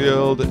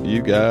Garfield.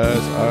 You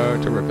guys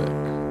are terrific.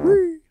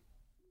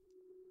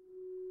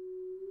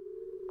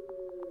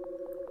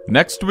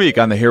 Next week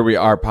on the Here We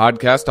Are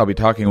podcast, I'll be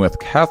talking with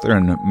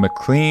Catherine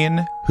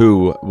McLean,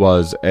 who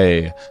was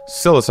a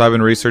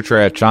psilocybin researcher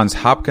at Johns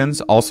Hopkins,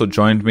 also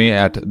joined me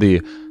at the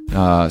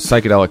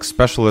psychedelic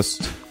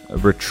specialist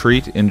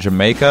retreat in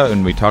Jamaica,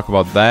 and we talk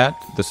about that.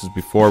 This is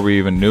before we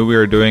even knew we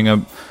were doing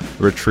a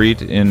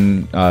retreat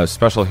in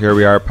special Here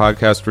We Are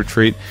podcast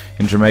retreat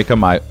in Jamaica,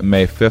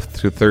 May 5th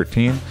through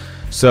 13th.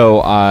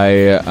 So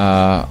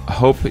I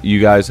hope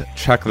you guys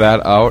check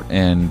that out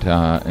and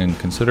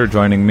consider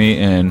joining me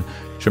in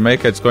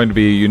Jamaica. It's going to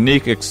be a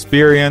unique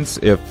experience.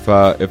 If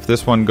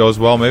this one goes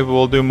well, maybe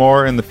we'll do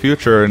more in the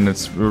future, and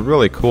it's a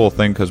really cool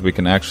thing because we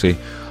can actually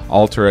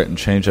alter it and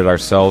change it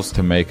ourselves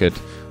to make it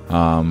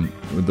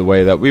the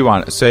way that we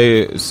want.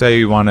 Say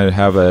you want to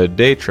have a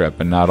day trip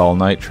and not all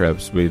night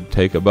trips. We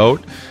take a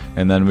boat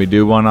and then we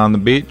do one on the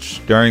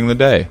beach during the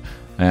day,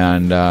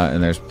 and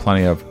there's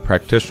plenty of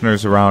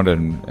practitioners around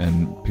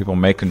and people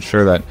making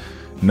sure that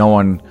no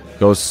one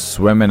goes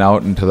swimming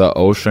out into the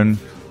ocean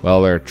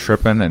while they're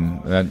tripping,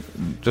 and that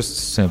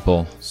just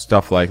simple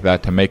stuff like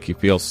that to make you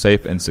feel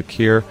safe and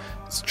secure.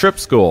 It's Trip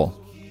School.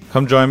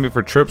 Come join me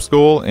for Trip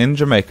School in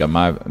Jamaica,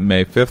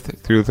 May 5th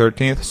through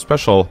 13th.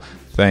 Special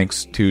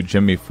thanks to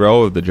Jimmy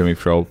Fro of the Jimmy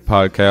Fro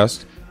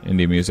podcast,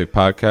 Indie Music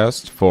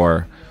Podcast,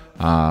 for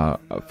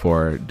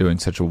doing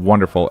such a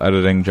wonderful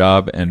editing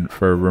job, and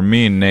for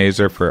Ramin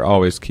Nazer for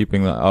always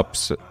keeping the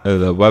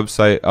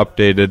website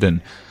updated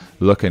and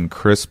looking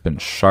crisp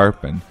and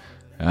sharp, and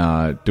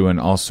doing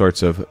all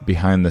sorts of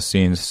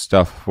behind-the-scenes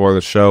stuff for the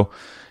show.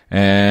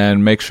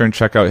 And make sure and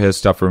check out his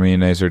stuff,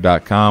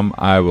 RaminNazer.com.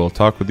 I will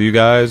talk with you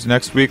guys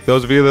next week.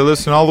 Those of you that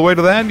listen all the way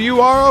to the end, you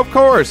are, of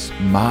course,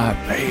 my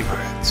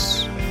favorites.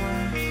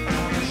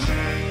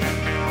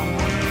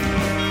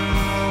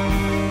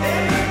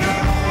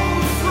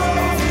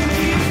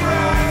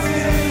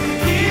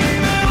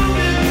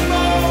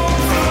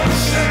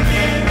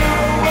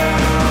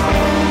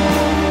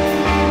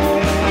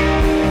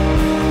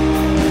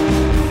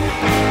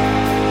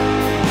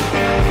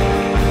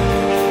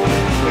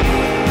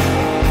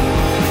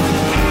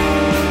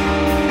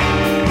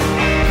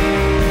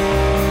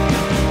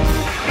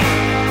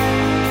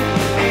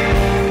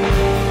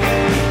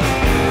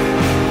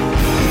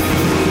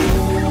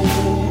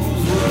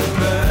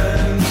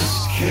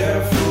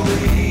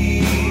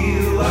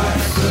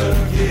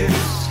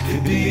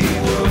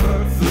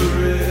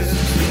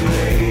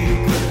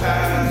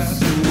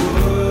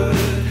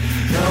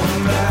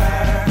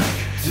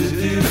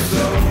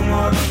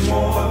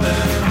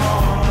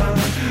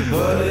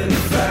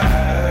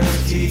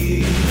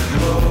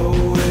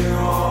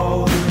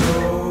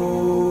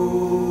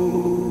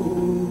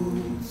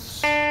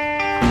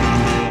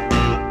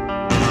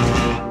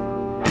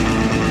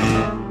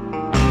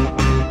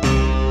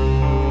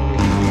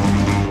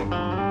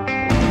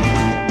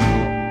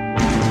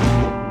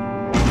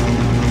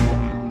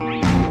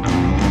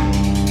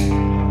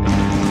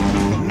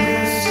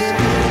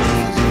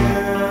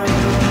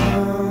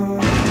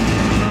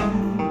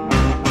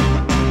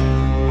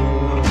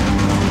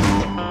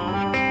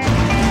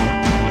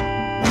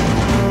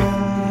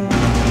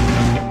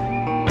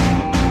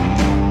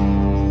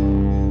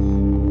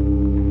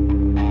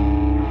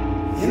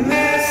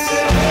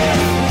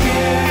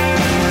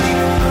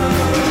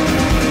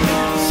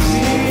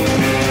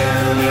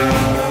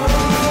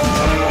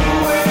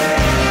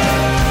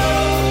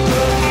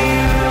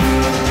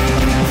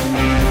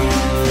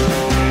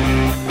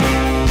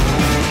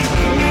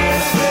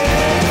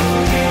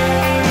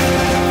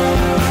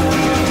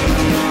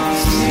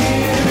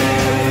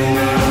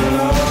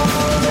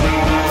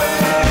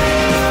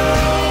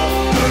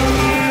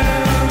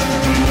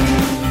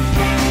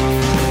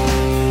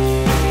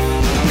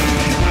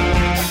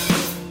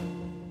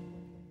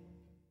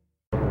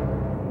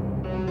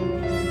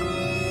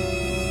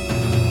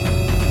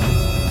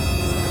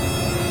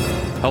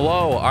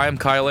 Hello, I'm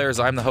Kyle Ayers.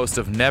 I'm the host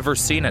of Never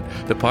Seen It,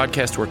 the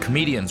podcast where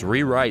comedians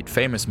rewrite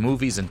famous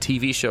movies and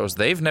TV shows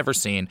they've never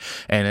seen,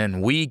 and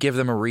then we give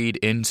them a read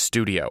in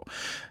studio.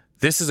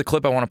 This is a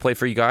clip I want to play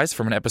for you guys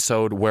from an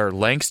episode where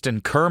Langston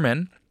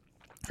Kerman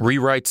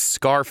rewrites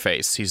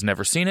Scarface. He's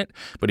never seen it,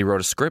 but he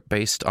wrote a script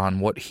based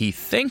on what he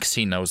thinks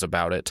he knows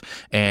about it,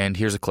 and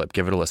here's a clip.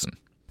 Give it a listen.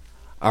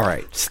 All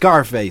right,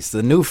 Scarface,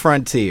 The New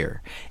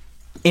Frontier.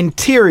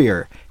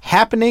 Interior,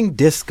 happening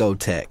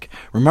discotheque.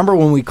 Remember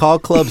when we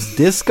called clubs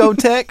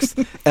discotheques?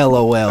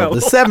 LOL.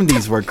 The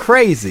 70s were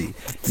crazy.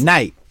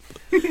 Night.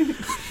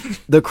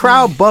 The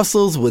crowd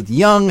bustles with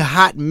young,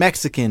 hot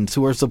Mexicans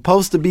who are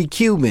supposed to be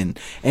Cuban,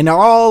 and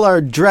all are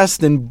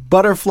dressed in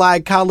butterfly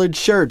collared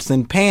shirts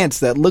and pants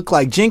that look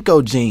like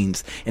Jinko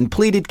jeans, and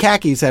pleated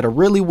khakis had a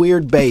really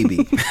weird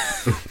baby.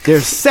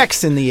 There's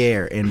sex in the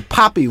air, and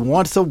Poppy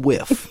wants a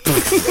whiff.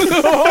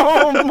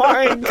 Oh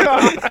my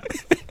God.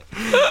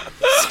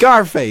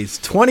 Scarface,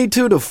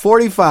 22 to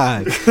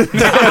 45. Like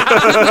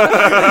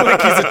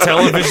he's a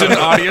television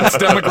audience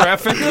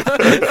demographic.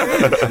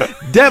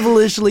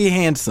 Devilishly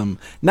handsome,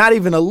 not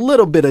even a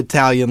little bit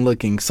Italian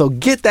looking, so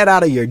get that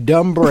out of your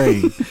dumb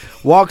brain.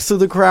 Walks through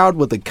the crowd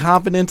with the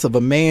confidence of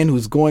a man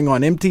who's going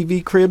on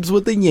MTV Cribs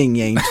with the Yin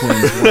Yang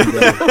Twins one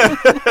day.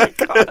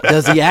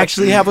 Does he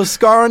actually have a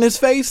scar on his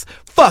face?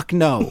 Fuck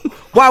no.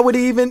 Why would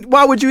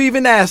you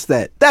even ask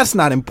that? That's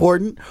not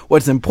important.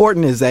 What's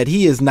important is that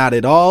he is not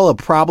at all a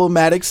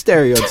problematic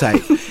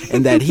stereotype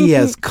and that he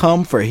has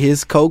come for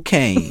his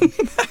cocaine.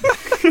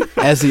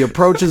 As he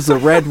approaches the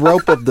red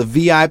rope of the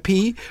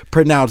VIP,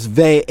 pronounced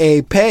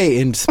VAP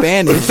in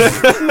Spanish,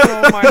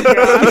 Oh my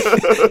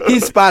God.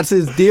 he spots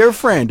his dear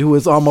friend who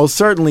is almost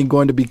certainly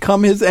going to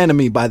become his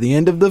enemy by the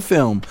end of the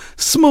film,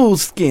 Smooth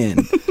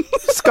Skin.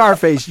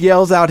 Scarface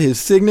yells out his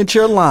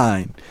signature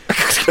line.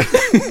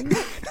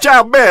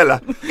 Ciao,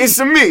 Bella. It's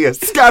me,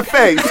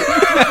 Scarface.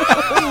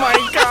 Oh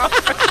my God.